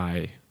of what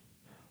I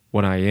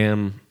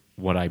am,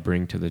 what I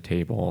bring to the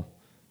table.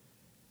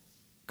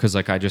 Because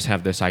like I just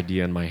have this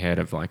idea in my head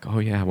of like, oh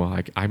yeah, well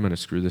I'm gonna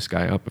screw this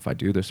guy up if I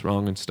do this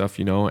wrong and stuff,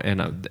 you know.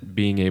 And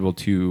being able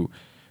to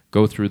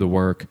go through the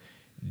work,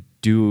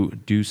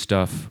 do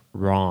stuff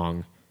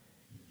wrong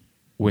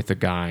with a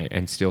guy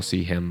and still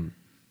see him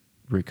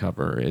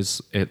recover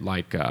is it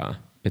like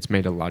it's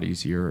made a lot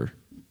easier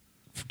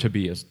to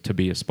be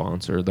a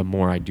sponsor the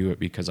more I do it,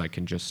 because I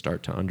can just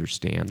start to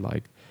understand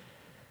like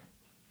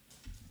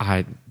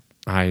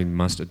I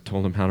must have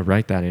told him how to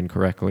write that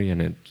incorrectly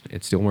and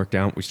it still worked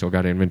out. We still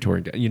got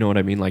inventory. You know what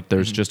I mean? Like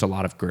there's just a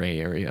lot of gray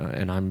area,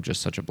 and I'm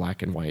just such a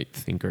black and white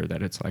thinker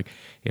that it's like,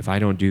 if I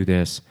don't do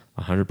this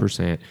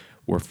 100%,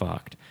 we're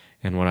fucked.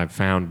 And what I've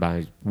found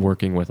by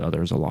working with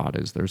others a lot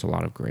is there's a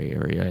lot of gray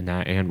area in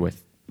that, and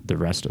with the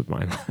rest of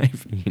my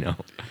life, you know.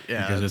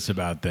 Yeah, because it's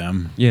about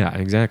them. Yeah,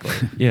 exactly.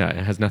 Yeah,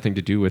 it has nothing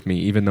to do with me,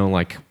 even though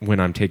like when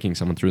I'm taking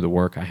someone through the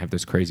work, I have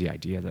this crazy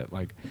idea that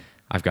like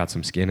I've got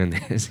some skin in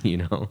this, you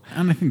know.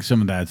 And I think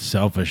some of that's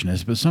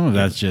selfishness, but some of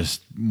that's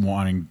just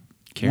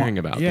caring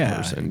about the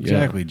person.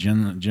 Exactly.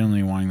 Yeah.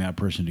 Generally wanting that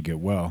person to get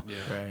well.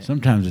 Yeah. Right.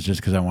 Sometimes it's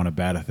just because I want to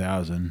bat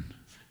 1,000.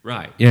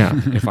 Right. Yeah.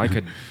 If I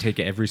could take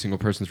every single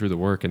person through the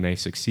work and they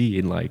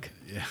succeed, like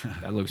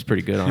that looks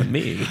pretty good on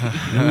me.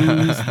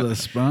 Who's the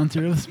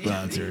sponsor of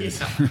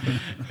sponsors? Yeah.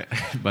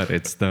 But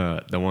it's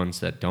the ones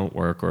that don't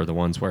work, or the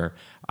ones where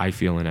I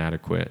feel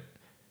inadequate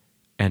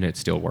and it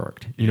still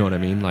worked. You know what I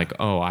mean? Like,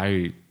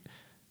 I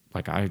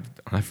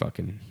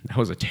fucking, that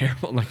was a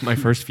terrible, like my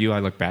first few I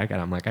look back at,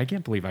 I'm like, I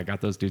can't believe I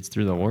got those dudes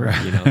through the work,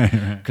 you know,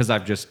 because I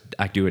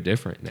do it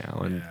different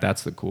now, and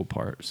that's the cool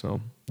part. So,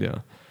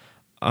 yeah.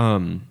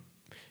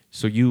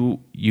 So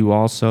you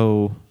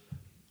also,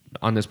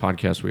 on this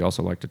podcast, we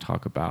also like to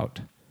talk about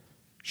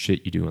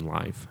shit you do in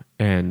life,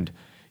 and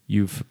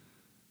you're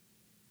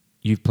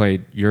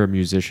a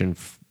musician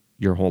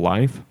your whole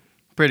life?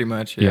 Pretty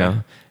much,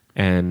 yeah.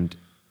 And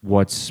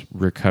what's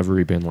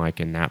recovery been like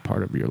in that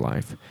part of your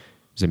life?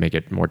 Does it make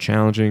it more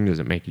challenging? Does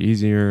it make it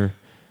easier?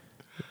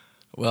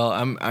 Well,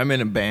 I'm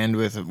in a band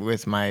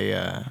with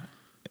my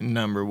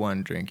number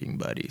one drinking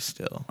buddy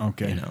still.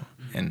 Okay. You know,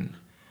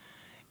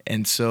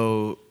 and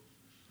so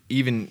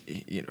even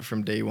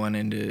from day one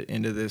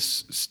into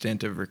this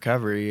stint of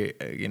recovery,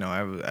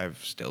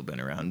 I've still been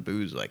around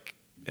booze like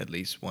at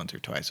least once or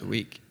twice a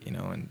week.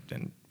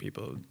 And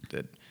people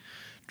that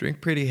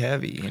drink pretty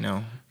heavy.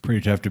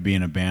 Pretty tough to be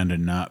in a band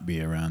and not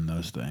be around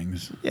those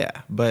things. Yeah,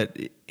 but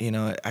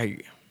I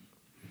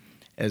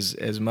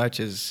as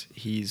much as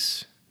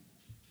he's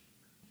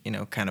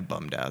kind of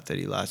bummed out that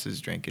he lost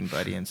his drinking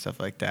buddy and stuff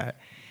like that,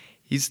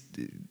 he's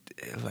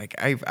like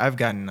I've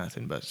gotten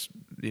nothing but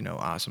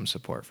awesome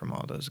support from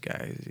all those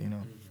guys.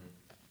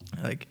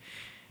 Like,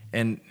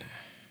 and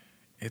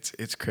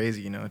it's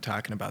crazy,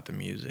 talking about the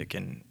music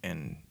and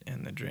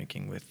the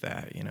drinking with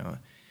that.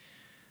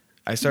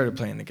 I started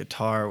playing the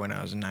guitar when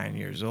I was 9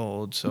 years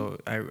old, so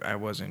I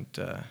wasn't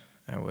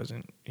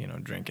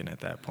drinking at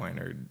that point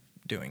or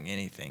doing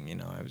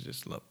anything. I was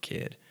just a little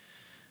kid,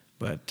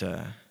 but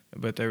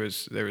there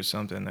was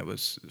something that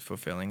was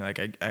fulfilling. Like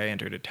I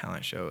entered a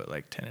talent show at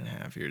like 10 and a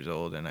half years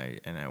old, and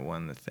I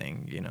won the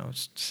thing,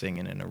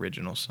 singing an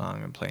original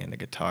song and playing the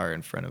guitar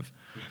in front of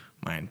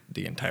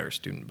the entire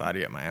student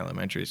body at my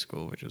elementary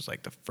school, which was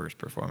like the first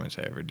performance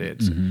I ever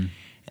did. So,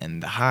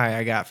 and the high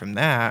I got from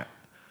that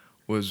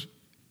was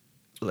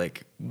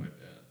like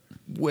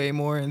way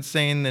more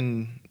insane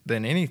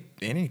than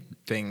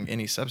anything,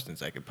 any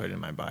substance I could put in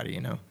my body,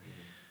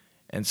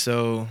 And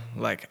so,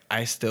 like,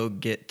 I still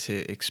get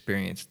to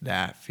experience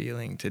that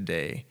feeling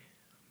today.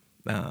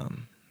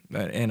 And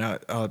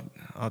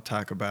I'll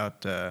talk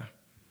about, I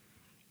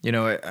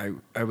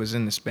was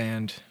in this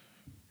band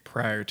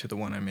prior to the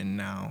one I'm in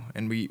now,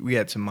 and we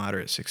had some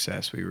moderate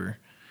success. We were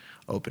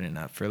opening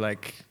up for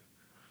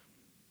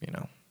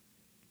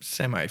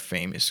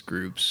semi-famous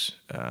groups,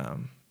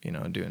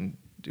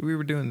 we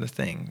were doing the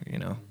thing,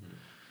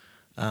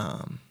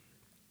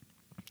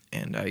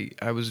 and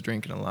I was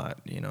drinking a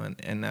lot,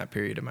 in that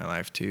period of my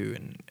life too,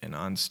 and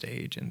on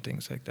stage and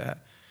things like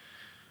that.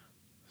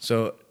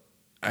 So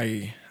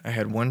I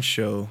had one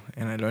show,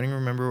 and I don't even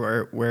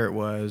remember where it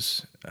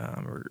was,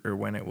 or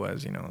when it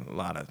was. A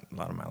lot of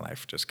my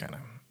life just kind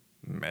of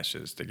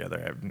meshes together.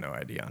 I have no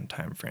idea on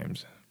time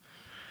frames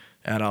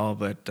at all,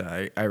 but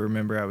I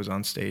remember I was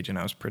on stage and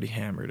I was pretty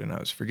hammered and I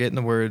was forgetting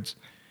the words,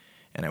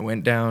 and I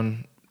went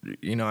down,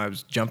 I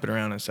was jumping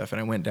around and stuff, and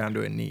I went down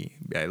to a knee.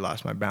 I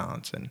lost my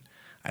balance, and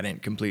I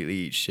didn't completely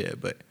eat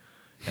shit,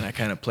 and I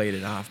kind of played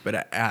it off.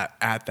 But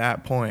at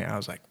that point, I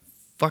was like,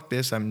 fuck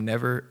this. I'm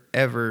never,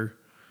 ever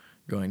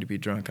going to be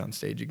drunk on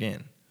stage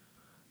again.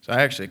 So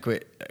I actually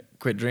quit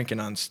drinking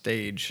on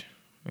stage,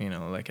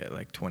 like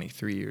at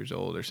 23 years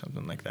old or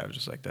something like that. I was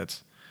just like,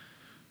 that's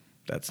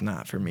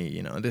not for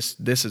me.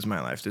 This is my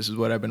life. This is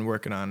what I've been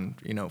working on,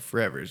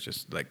 forever. It's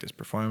just like this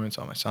performance,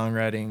 all my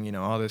songwriting,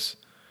 all this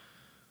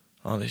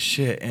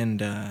shit.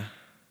 And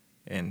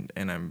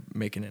I'm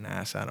making an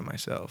ass out of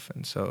myself.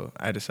 And so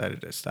I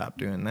decided to stop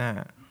doing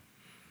that.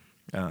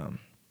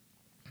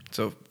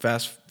 So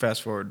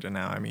fast forward to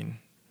now,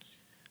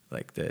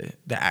 like the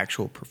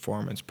actual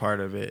performance part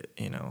of it,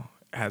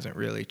 hasn't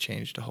really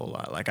changed a whole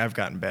lot. Like I've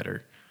gotten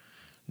better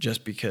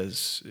just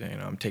because,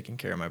 I'm taking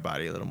care of my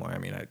body a little more.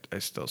 I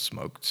still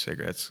smoke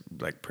cigarettes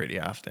like pretty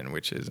often,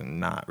 which is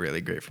not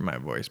really great for my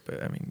voice.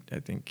 But I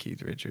think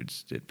Keith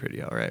Richards did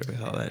pretty all right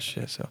with all that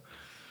shit. So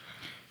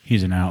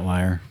he's an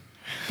outlier.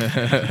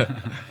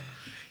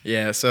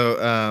 Yeah.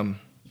 So,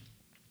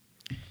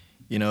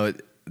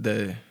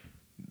 the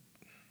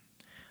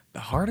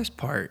hardest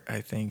part, I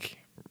think,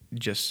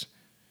 just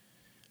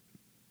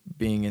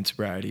being in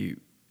sobriety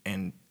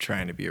and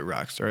trying to be a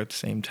rock star at the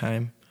same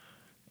time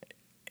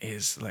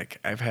is like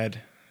I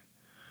had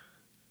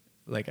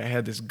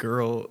this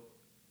girl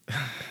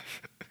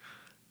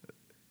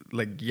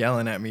like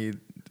yelling at me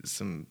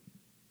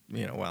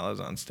while I was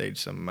on stage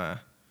some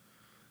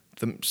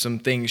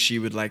things she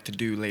would like to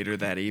do later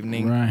that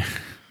evening. Right.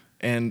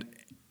 And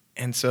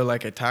so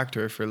like I talked to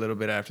her for a little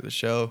bit after the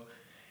show,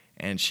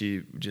 and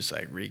she just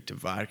like reeked of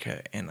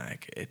vodka, and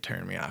like it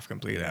turned me off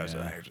completely. I was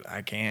like,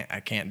 I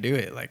can't do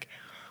it. Like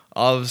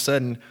all of a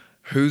sudden,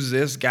 who's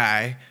this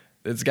guy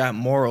that's got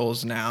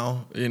morals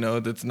now,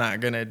 that's not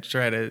gonna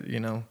try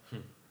to,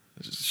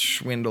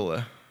 swindle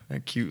a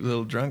cute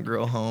little drunk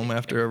girl home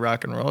after a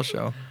rock and roll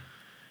show,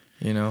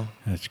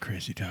 That's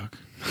crazy talk.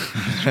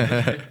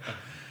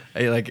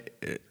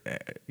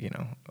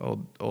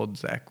 Old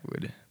Zach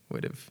would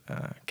have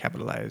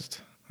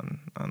capitalized on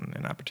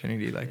an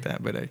opportunity like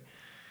that, but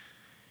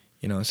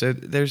so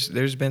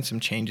there's been some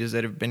changes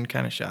that have been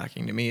kind of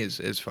shocking to me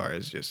as far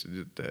as just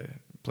the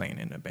playing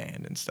in a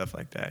band and stuff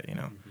like that,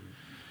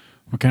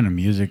 What kind of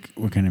music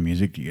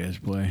do you guys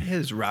play? It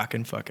is rock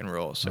and fucking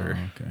roll, sir.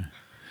 Oh, okay.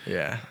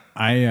 Yeah.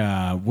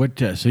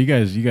 So you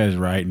guys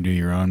write and do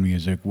your own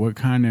music. What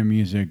kind of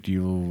music do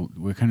you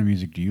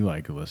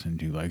like to listen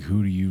to? Like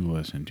who do you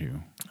listen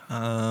to?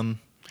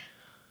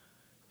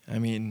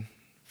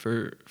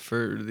 For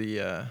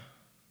the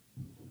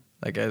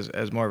like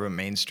as more of a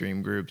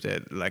mainstream group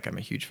that like I'm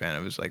a huge fan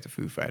of is like the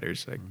Foo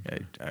Fighters. Like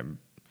I'm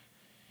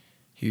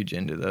huge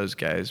into those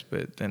guys,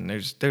 but then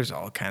there's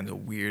all kinds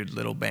of weird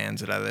little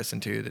bands that I listen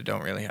to that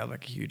don't really have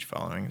like a huge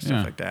following and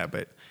stuff like that.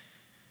 But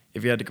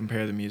if you had to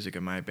compare the music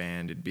of my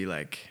band, it'd be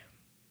like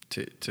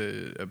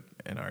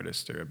an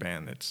artist or a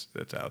band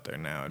that's out there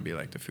now, it'd be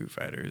like the Foo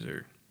Fighters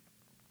or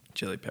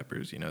Chili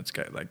Peppers. You know, it's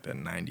got like the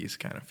 90s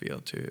kind of feel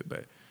to it,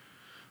 but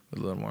a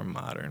little more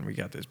modern. We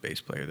got this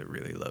bass player that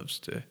really loves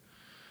to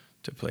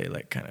play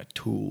like kind of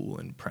Tool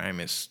and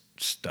Primus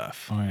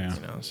stuff. Oh yeah.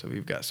 You know, so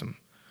we got some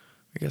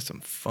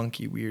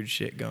funky weird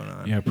shit going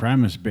on. Yeah,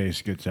 Primus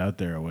bass gets out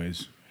there a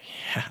ways.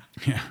 Yeah.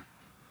 Yeah.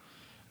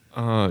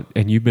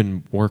 And you've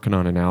been working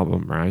on an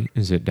album, right?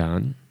 Is it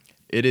done?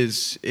 It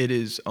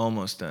is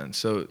almost done.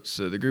 So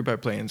the group I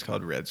play in is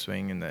called Red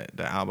Swing, and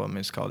the album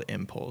is called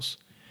Impulse.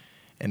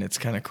 And it's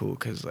kind of cool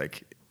because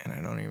like, and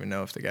I don't even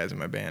know if the guys in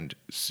my band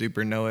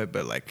super know it,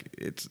 but like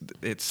it's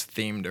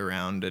themed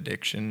around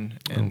addiction.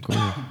 And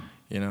cool.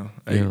 You know,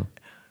 Yeah.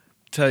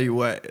 Tell you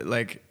what,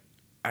 like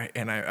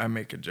I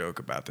make a joke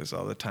about this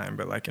all the time,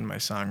 but like in my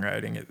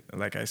songwriting,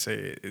 like I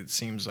say, it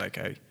seems like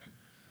I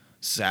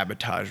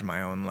sabotage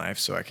my own life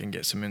so I can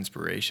get some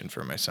inspiration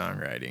for my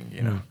songwriting.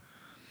 You know,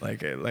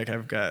 like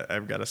I've got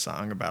a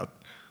song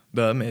about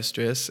the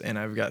mistress, and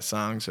I've got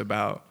songs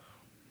about,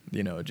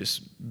 you know,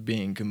 just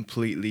being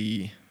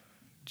completely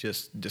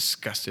just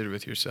disgusted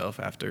with yourself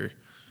after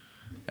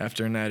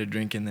a night of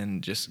drinking,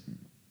 then just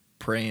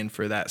praying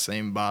for that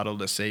same bottle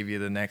to save you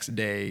the next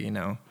day. You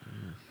know,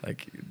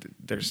 like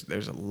there's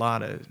a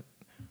lot of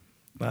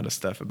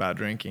stuff about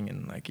drinking,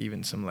 and like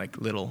even some like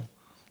little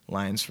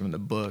lines from the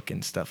book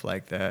and stuff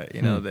like that,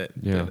 you know,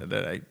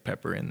 that I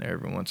pepper in there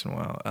every once in a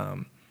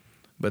while.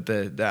 But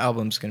the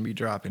album's gonna be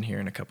dropping here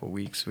in a couple of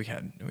weeks. We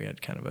had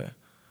kind of a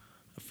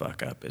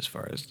fuck up as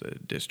far as the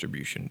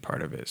distribution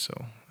part of it, so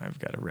I've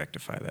got to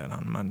rectify that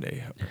on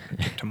Monday,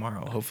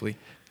 tomorrow, hopefully.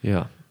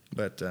 Yeah.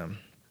 But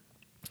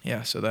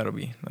yeah, so that'll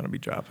be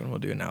dropping. We'll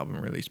do an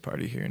album release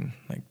party here in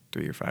like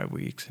 3 or 5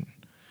 weeks, and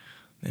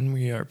then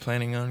we are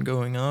planning on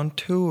going on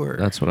tour.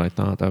 That's what I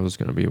thought. That was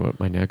going to be what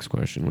my next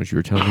question was. You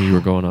were telling me you were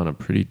going on a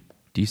pretty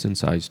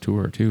decent-sized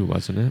tour, too,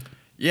 wasn't it?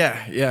 Yeah.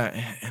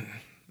 And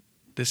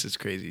this is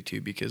crazy, too,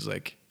 because,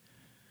 like,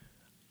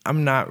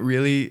 I'm not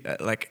really,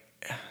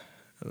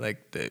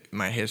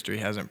 my history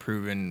hasn't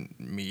proven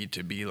me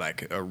to be,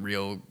 like, a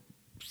real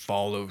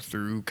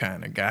follow-through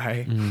kind of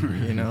guy,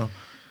 you know?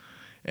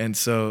 And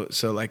so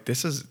like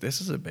this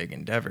is a big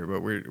endeavor,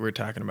 but we're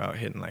talking about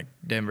hitting like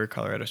Denver,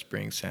 Colorado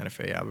Springs, Santa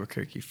Fe,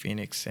 Albuquerque,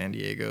 Phoenix, San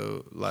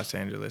Diego, Los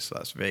Angeles,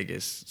 Las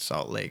Vegas,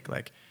 Salt Lake,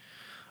 like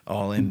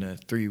all in a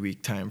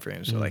 3-week time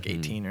frame. So like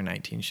 18 or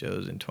 19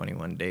 shows in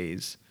 21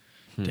 days,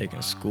 taking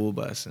a school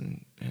bus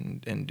and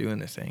doing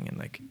the thing. And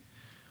like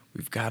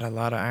we've got a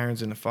lot of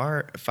irons in the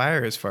fire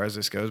as far as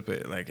this goes,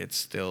 but like it's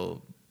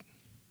still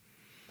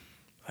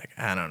like,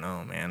 I don't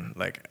know, man.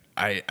 Like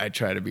I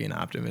try to be an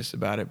optimist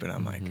about it, but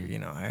I'm like, you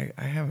know, I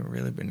haven't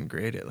really been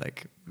great at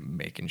like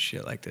making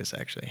shit like this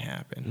actually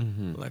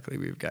happen. Luckily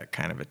we've got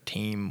kind of a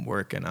team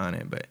working on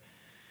it, but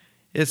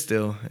it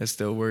still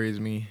worries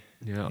me.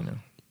 Yeah. You know?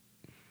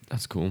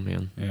 That's cool,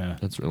 man. Yeah.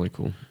 That's really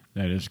cool.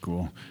 That is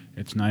cool.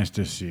 It's nice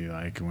to see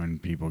like when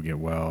people get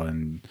well,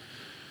 and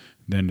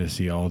then to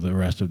see all the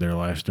rest of their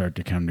life start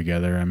to come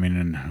together. I mean,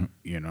 and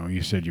you know,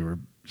 you said you were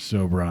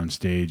sober on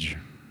stage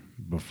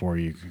before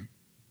you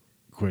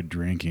quit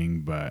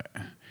drinking, but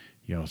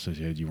you also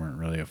said you weren't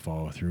really a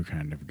follow-through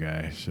kind of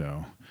guy.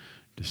 So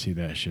to see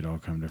that shit all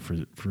come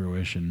to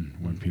fruition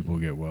when people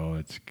get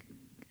well,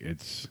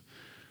 it's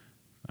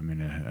I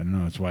mean, I don't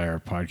know. It's why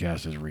our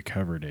podcast is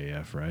Recovered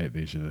AF, right?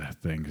 These are the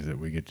things that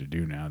we get to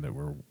do now that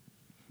we're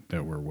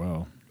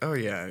well. Oh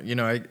yeah, you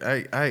know,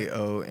 I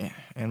owe,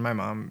 and my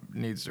mom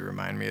needs to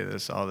remind me of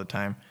this all the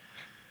time.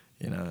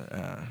 You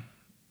know,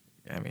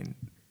 I mean,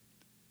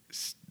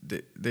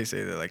 they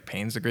say that like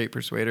pain's a great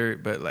persuader,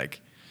 but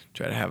like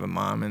try to have a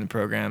mom in the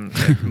program.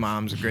 Like,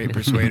 mom's a great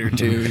persuader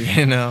too.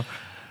 You know.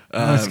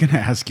 I was gonna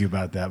ask you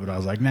about that, but I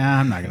was like, nah,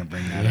 I'm not gonna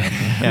bring that up.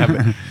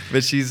 Yeah,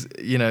 but she's,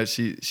 you know,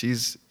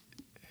 she's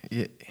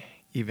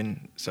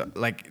even so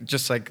like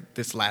just like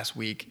this last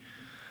week,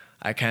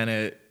 I kind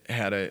of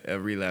had a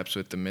relapse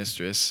with the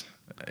mistress.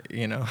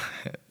 You know,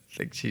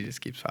 like she just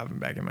keeps popping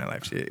back in my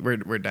life.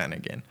 We're done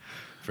again.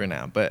 For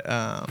now, but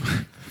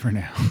For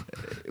now.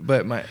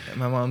 But my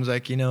mom's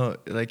like, you know,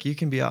 like you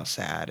can be all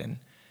sad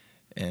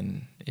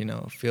and you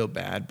know feel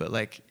bad, but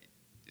like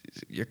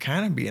you're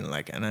kind of being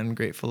like an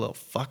ungrateful little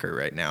fucker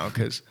right now,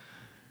 because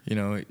you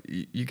know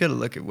you got to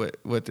look at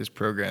what this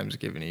program's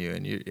giving you,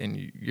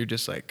 and you're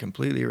just like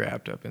completely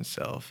wrapped up in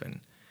self, and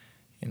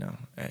you know,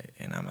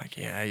 and I'm like,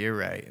 yeah, you're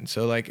right. And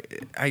so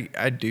like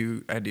I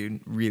do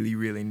really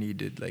really need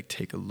to like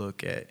take a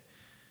look at,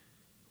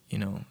 you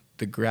know,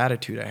 the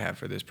gratitude I have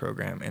for this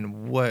program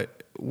and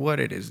what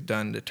it has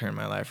done to turn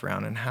my life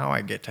around, and how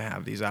I get to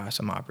have these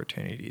awesome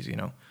opportunities, you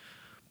know,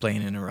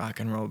 playing in a rock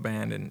and roll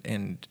band,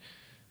 and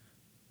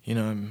you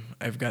know,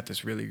 I've got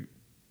this really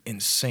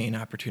insane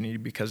opportunity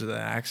because of the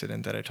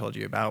accident that I told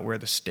you about, where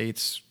the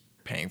states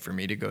paying for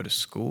me to go to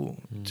school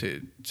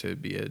to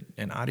be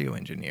an audio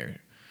engineer,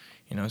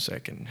 you know, so I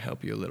can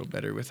help you a little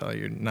better with all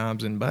your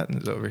knobs and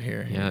buttons over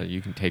here. Yeah,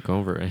 you can take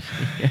over at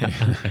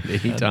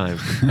any time.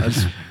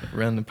 Let's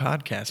run the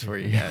podcast for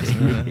you guys.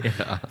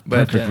 Yeah.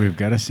 But Perfect. We've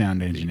got a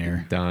sound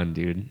engineer. Done,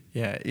 dude.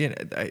 yeah, you know,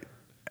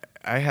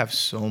 I have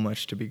so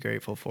much to be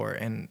grateful for,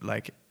 and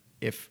like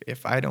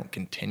if I don't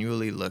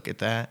continually look at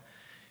that,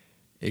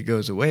 it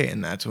goes away,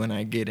 and that's when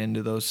I get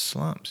into those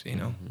slumps. You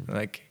know,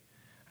 like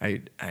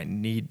I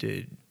need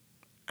to.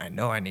 I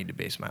know I need to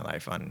base my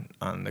life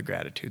on the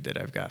gratitude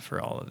that I've got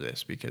for all of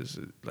this, because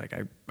like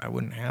I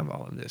wouldn't have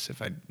all of this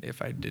if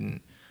I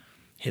didn't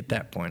hit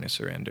that point of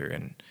surrender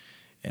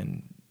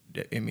and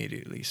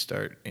immediately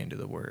start into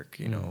the work,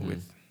 you know,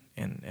 with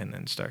and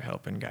then start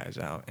helping guys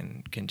out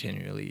and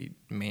continually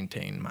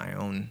maintain my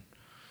own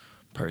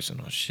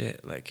personal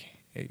shit. Like,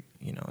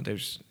 you know,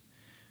 there's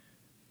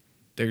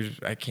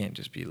I can't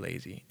just be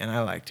lazy, and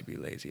I like to be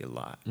lazy a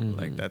lot.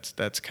 Like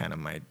that's kind of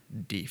my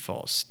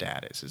default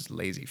status is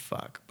lazy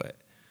fuck. But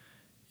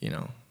you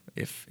know,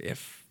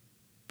 if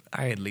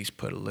I at least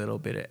put a little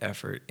bit of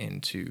effort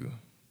into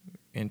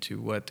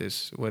what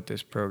this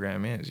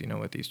program is, you know,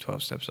 what these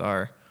 12 steps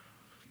are,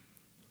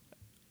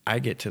 I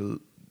get to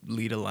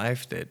lead a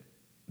life that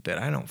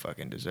I don't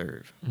fucking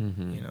deserve.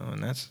 You know,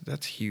 and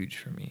that's huge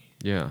for me.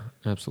 Yeah,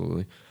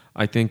 absolutely.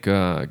 I think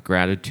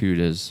gratitude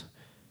is.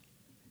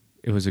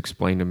 It was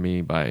explained to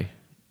me by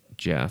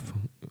Jeff,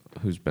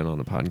 who's been on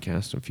the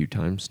podcast a few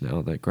times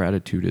now, that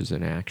gratitude is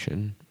an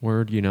action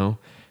word, you know,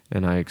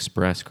 and I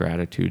express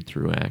gratitude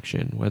through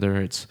action, whether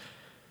it's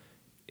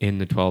in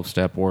the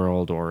 12-step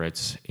world or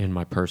it's in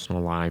my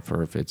personal life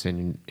or if it's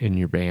in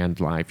your band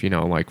life. You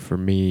know, like for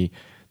me,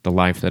 the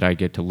life that I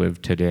get to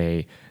live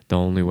today, the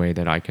only way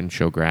that I can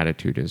show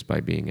gratitude is by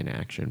being in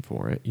action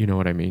for it. You know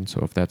what I mean? So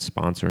if that's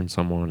sponsoring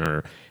someone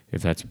or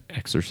if that's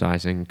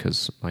exercising,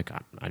 because like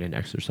I didn't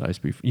exercise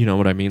before, you know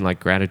what I mean? Like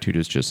gratitude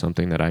is just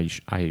something that I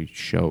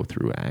show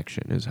through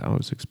action, is how it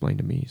was explained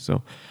to me.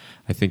 So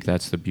I think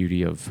that's the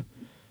beauty of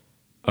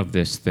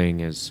this thing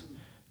is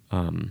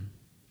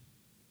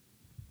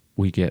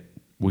we get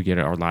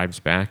our lives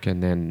back,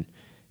 and then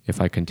if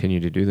I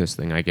continue to do this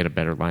thing, I get a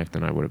better life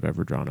than I would have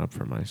ever drawn up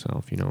for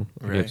myself, you know?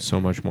 I get so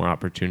much more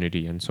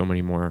opportunity and so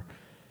many more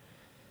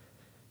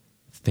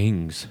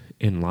things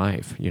in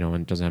life, you know,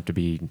 and it doesn't have to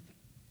be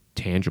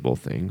tangible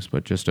things,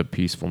 but just a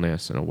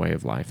peacefulness and a way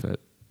of life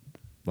that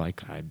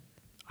like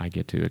I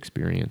get to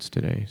experience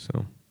today.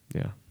 So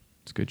yeah,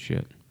 it's good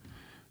shit.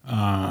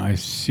 I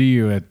see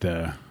you at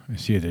the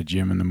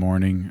gym in the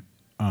morning,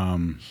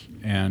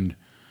 and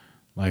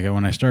like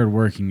when I started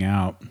working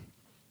out,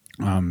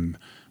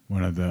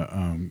 one of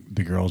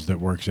the girls that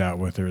works out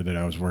with her that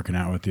I was working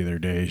out with the other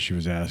day, she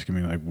was asking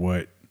me like,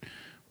 what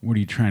are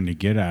you trying to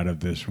get out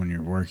of this when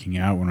you're working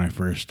out? When I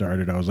first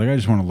started, I was like, I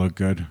just want to look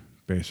good,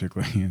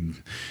 basically.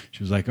 And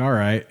she was like, all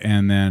right.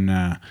 And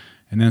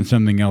then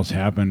something else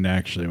happened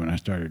actually when I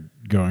started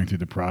going through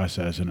the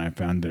process, and I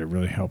found that it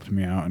really helped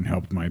me out and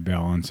helped my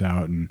balance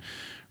out and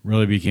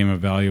really became a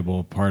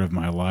valuable part of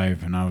my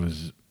life. And I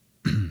was,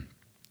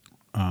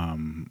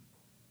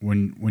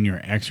 when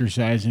you're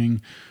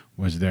exercising,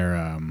 was there,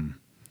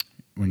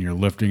 when you're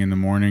lifting in the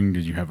morning,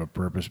 did you have a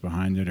purpose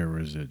behind it, or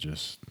was it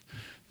just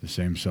the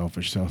same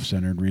selfish,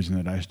 self-centered reason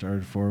that I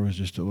started for, was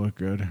just to look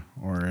good?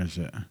 Or is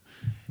it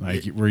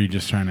like, were you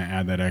just trying to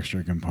add that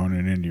extra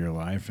component into your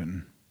life?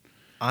 And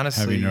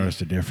honestly, have you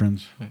noticed a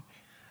difference?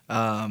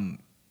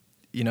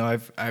 You know,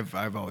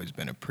 I've always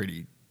been a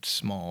pretty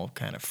small,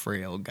 kind of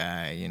frail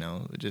guy, you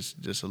know,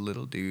 just a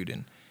little dude.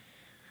 And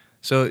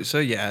so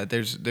yeah,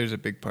 there's a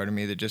big part of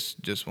me that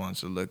just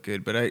wants to look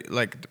good. But I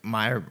like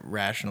my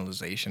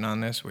rationalization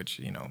on this, which,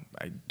 you know,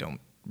 I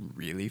don't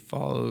really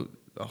follow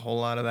a whole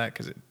lot of that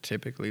because it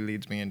typically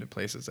leads me into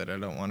places that I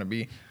don't want to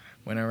be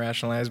when I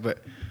rationalize.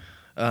 But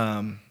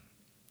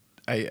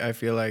I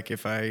feel like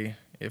if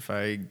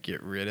I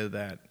get rid of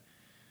that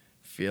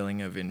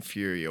feeling of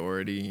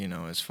inferiority, you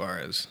know, as far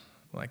as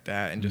like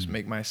that, and just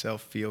make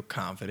myself feel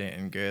confident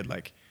and good,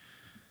 like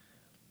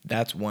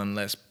that's one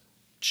less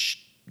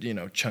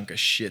chunk of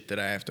shit that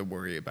I have to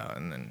worry about,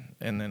 and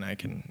then I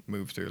can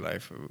move through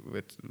life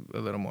with a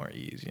little more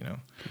ease, you know.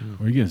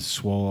 Well, you're getting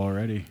swole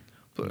already.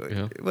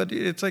 But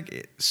it's like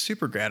it's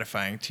super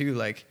gratifying too.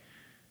 Like,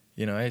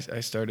 you know, I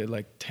started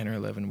like 10 or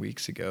 11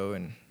 weeks ago,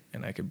 and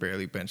I could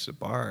barely bench the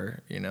bar,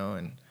 you know,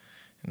 and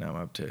now I'm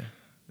up to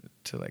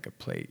like a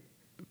plate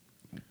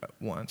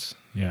once.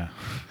 Yeah.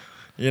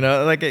 You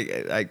know, like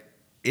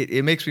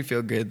it makes me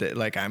feel good that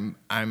like I'm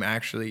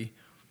actually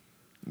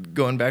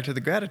going back to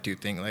the gratitude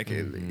thing. Like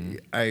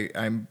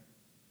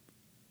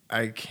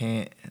I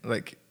can't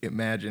like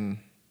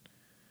imagine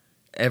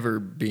ever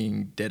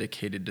being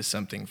dedicated to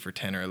something for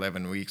 10 or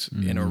 11 weeks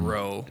in a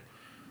row,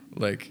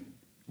 like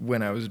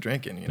when I was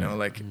drinking, you know,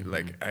 like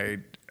I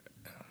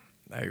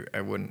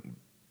wouldn't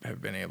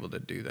have been able to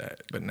do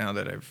that. But now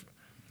that I've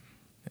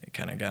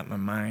kind of got my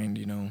mind,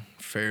 you know,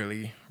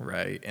 fairly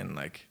right, and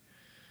like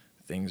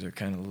things are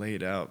kind of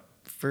laid out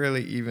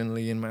fairly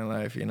evenly in my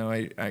life. You know,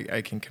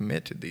 I can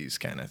commit to these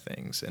kind of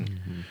things, and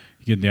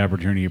You get the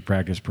opportunity to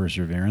practice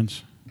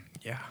perseverance.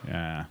 yeah,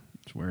 Yeah,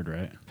 it's weird,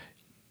 right?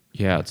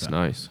 Yeah, it's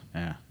nice.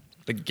 Yeah.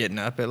 like getting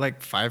up at like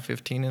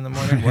 5:15 in the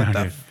morning. What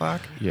the Dude.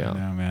 fuck? Yeah.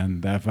 No,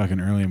 man, that fucking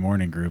early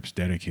morning group's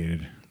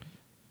dedicated.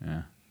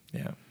 Yeah.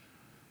 Yeah.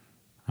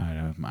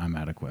 I'm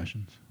out of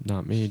questions.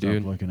 Not me, Stop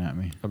dude. looking at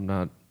me. I'm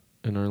not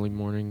an early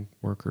morning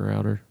worker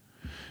outer.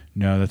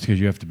 No, that's because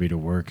you have to be to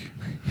work.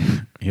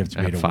 You have to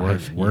be At to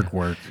 5,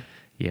 work.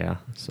 Yeah.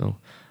 So,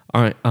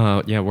 all right.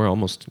 Yeah, we're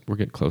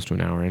getting close to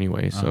an hour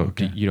anyway. So,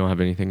 okay. you don't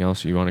have anything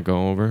else you want to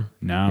go over?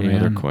 No, Any man.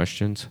 other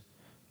questions?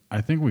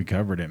 I think we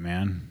covered it,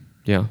 man.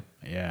 Yeah.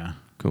 Yeah.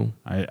 Cool.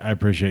 I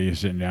appreciate you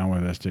sitting down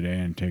with us today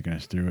and taking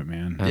us through it,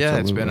 man. Yeah,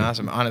 it's been Absolutely.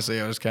 awesome.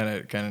 Honestly, I was kind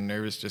of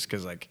nervous just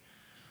because, like,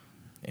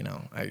 you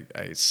know,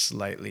 I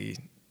slightly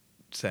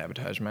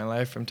sabotage my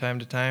life from time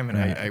to time, and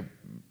Right. I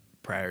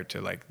prior to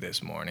like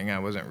this morning, I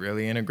wasn't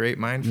really in a great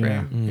mind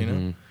frame, you know.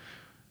 Mhm.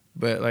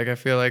 But like, I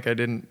feel like I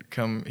didn't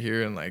come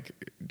here and like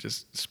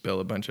just spill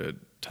a bunch of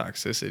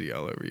toxicity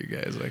all over you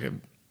guys. Like, I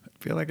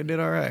feel like I did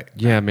all right.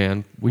 Yeah,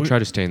 man. We What- try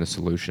to stay in the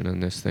solution in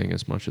this thing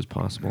as much as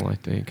possible, I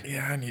think.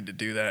 Yeah, I need to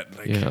do that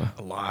like Yeah.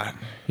 a lot.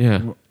 Yeah.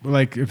 Well,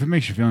 like, if it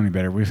makes you feel any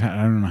better, we've had,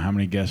 I don't know how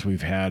many guests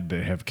we've had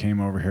that have came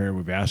over here.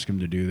 We've asked them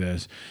to do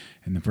this.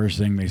 And the first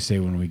thing they say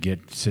when we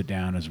sit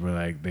down is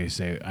they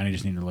say, I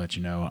just need to let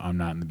you know I'm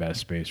not in the best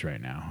space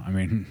right now. I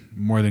mean,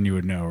 more than you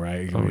would know,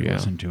 right? Oh, We yeah.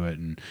 listen to it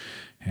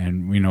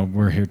and you know,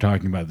 we're here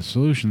talking about the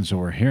solution, so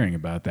we're hearing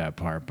about that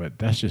part, but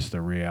that's just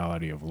the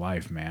reality of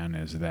life, man,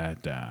 is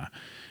that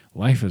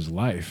life is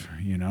life.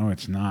 You know,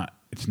 it's not,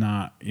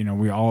 you know,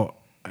 we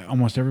all,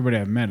 almost everybody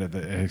I've met have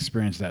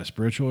experienced that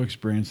spiritual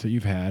experience that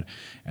you've had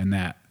and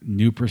that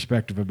new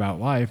perspective about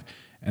life.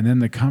 And then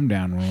the come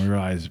down when we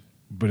realize,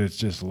 but it's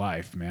just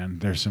life, man.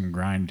 There's some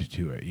grind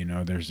to it. You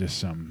know, there's just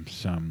some,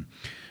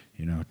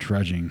 you know,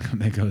 trudging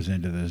that goes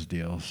into this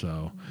deal.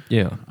 So,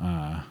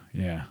 Yeah.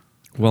 yeah.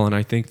 Well, and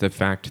I think the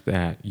fact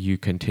that you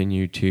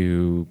continue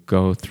to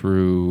go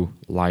through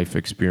life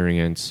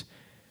experience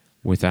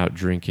without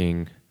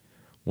drinking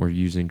or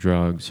using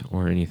drugs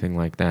or anything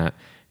like that,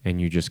 and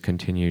you just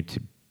continue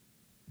to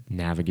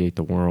navigate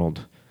the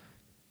world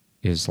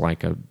is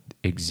like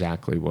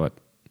exactly what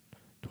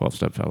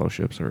 12-step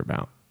fellowships are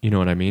about. You know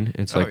what I mean?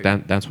 It's Oh, like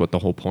yeah. that's what the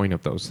whole point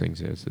of those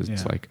things is. It's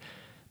Yeah. like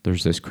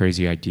there's this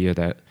crazy idea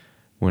that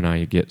when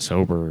I get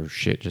sober,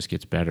 shit just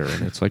gets better.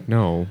 And it's like,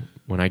 no,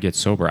 when I get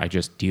sober, I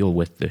just deal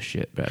with this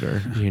shit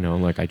better. You know,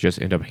 like I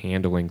just end up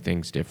handling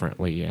things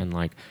differently. And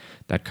like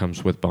that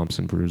comes with bumps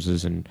and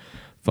bruises and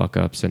fuck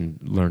ups and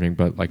learning.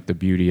 But like the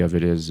beauty of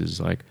it is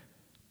like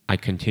I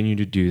continue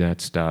to do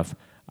that stuff.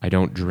 I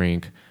don't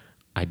drink.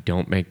 I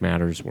don't make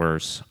matters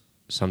worse.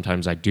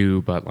 Sometimes I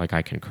do, but like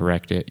I can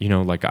correct it. You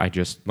know, like I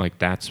just like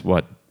that's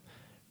what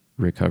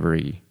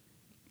recovery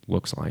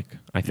looks like,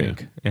 I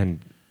think.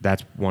 And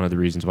that's one of the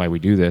reasons why we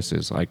do this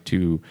is like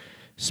to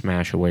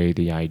smash away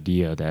the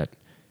idea that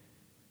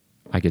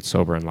I get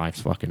sober and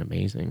life's fucking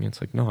amazing.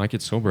 It's like, no, I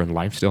get sober and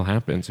life still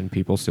happens and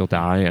people still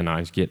die and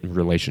I get in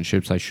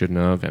relationships I shouldn't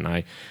have and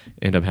I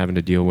end up having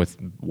to deal with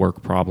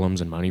work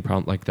problems and money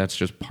problems. Like that's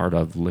just part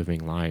of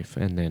living life.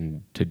 And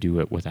then to do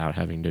it without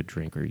having to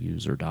drink or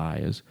use or die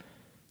is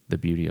the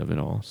beauty of it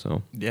all.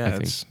 So Yeah, I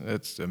think,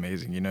 it's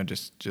amazing. You know,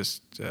 just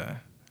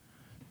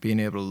being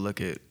able to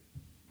look at,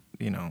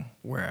 you know,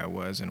 where I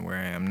was and where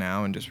I am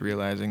now, and just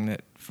realizing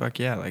that fuck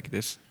yeah, like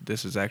this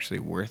is actually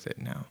worth it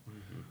now.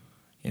 Mm-hmm.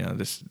 You know,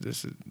 this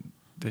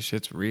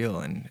shit's real,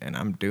 and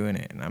I'm doing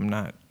it, and I'm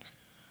not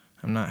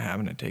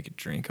having to take a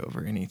drink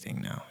over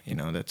anything now. You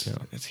know,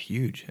 that's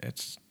huge.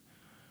 It's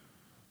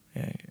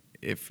yeah,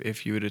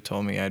 if you would have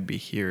told me I'd be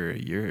here a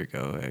year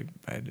ago,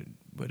 I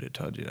would have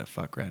told you to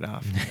fuck right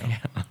off. You know?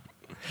 yeah,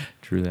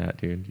 true that,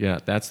 dude. Yeah,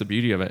 that's the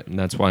beauty of it. And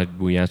that's why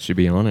we asked you to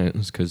be on it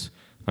is because,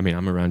 I mean,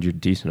 I'm around you a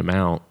decent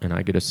amount and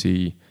I get to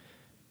see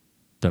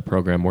the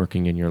program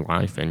working in your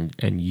life and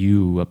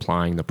you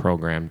applying the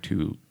program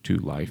to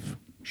life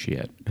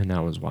shit. And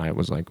that was why it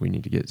was like, we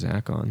need to get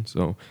Zach on.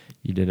 So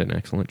you did an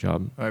excellent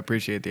job. I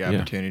appreciate the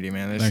opportunity,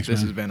 man. This Thanks, this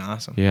man. has been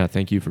awesome. Yeah,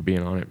 thank you for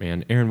being on it,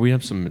 man. Aaron, we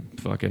have some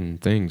fucking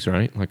things,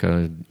 right? Like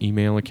a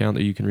email account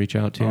that you can reach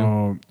out to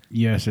Oh,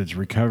 yes, it's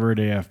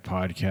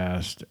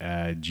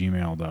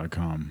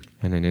recoveredafpodcast@gmail.com.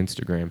 and an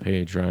Instagram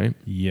page, right?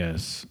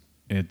 Yes,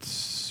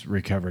 it's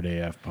Recovered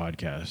AF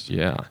Podcast.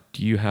 Yeah.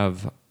 Do you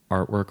have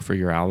artwork for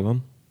your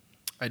album?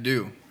 I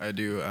do.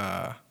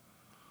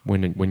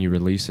 When you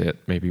release it,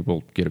 maybe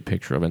we'll get a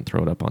picture of it and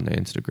throw it up on the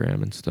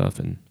Instagram and stuff,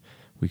 and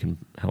we can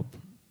help.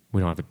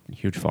 We don't have a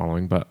huge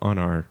following, but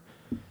on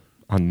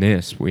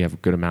this, we have a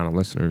good amount of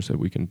listeners that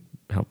we can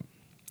help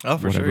Oh,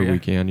 for whatever sure. Yeah. we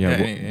can. Yeah.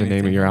 The name of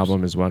anything your helps.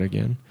 album is what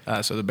again?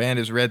 So the band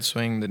is Red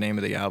Swing. The name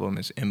of the album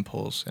is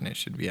Impulse, and it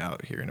should be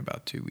out here in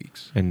about 2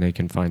 weeks. And they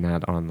can find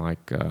that on like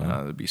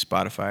It'll be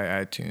Spotify,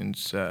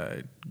 iTunes,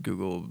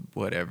 Google,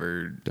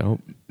 whatever. dope.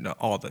 No,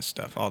 all this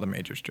stuff, all the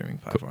major streaming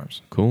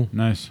platforms. Cool.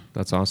 Nice.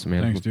 That's awesome,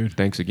 man. Thanks, dude.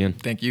 Thanks again.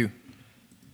 Thank you.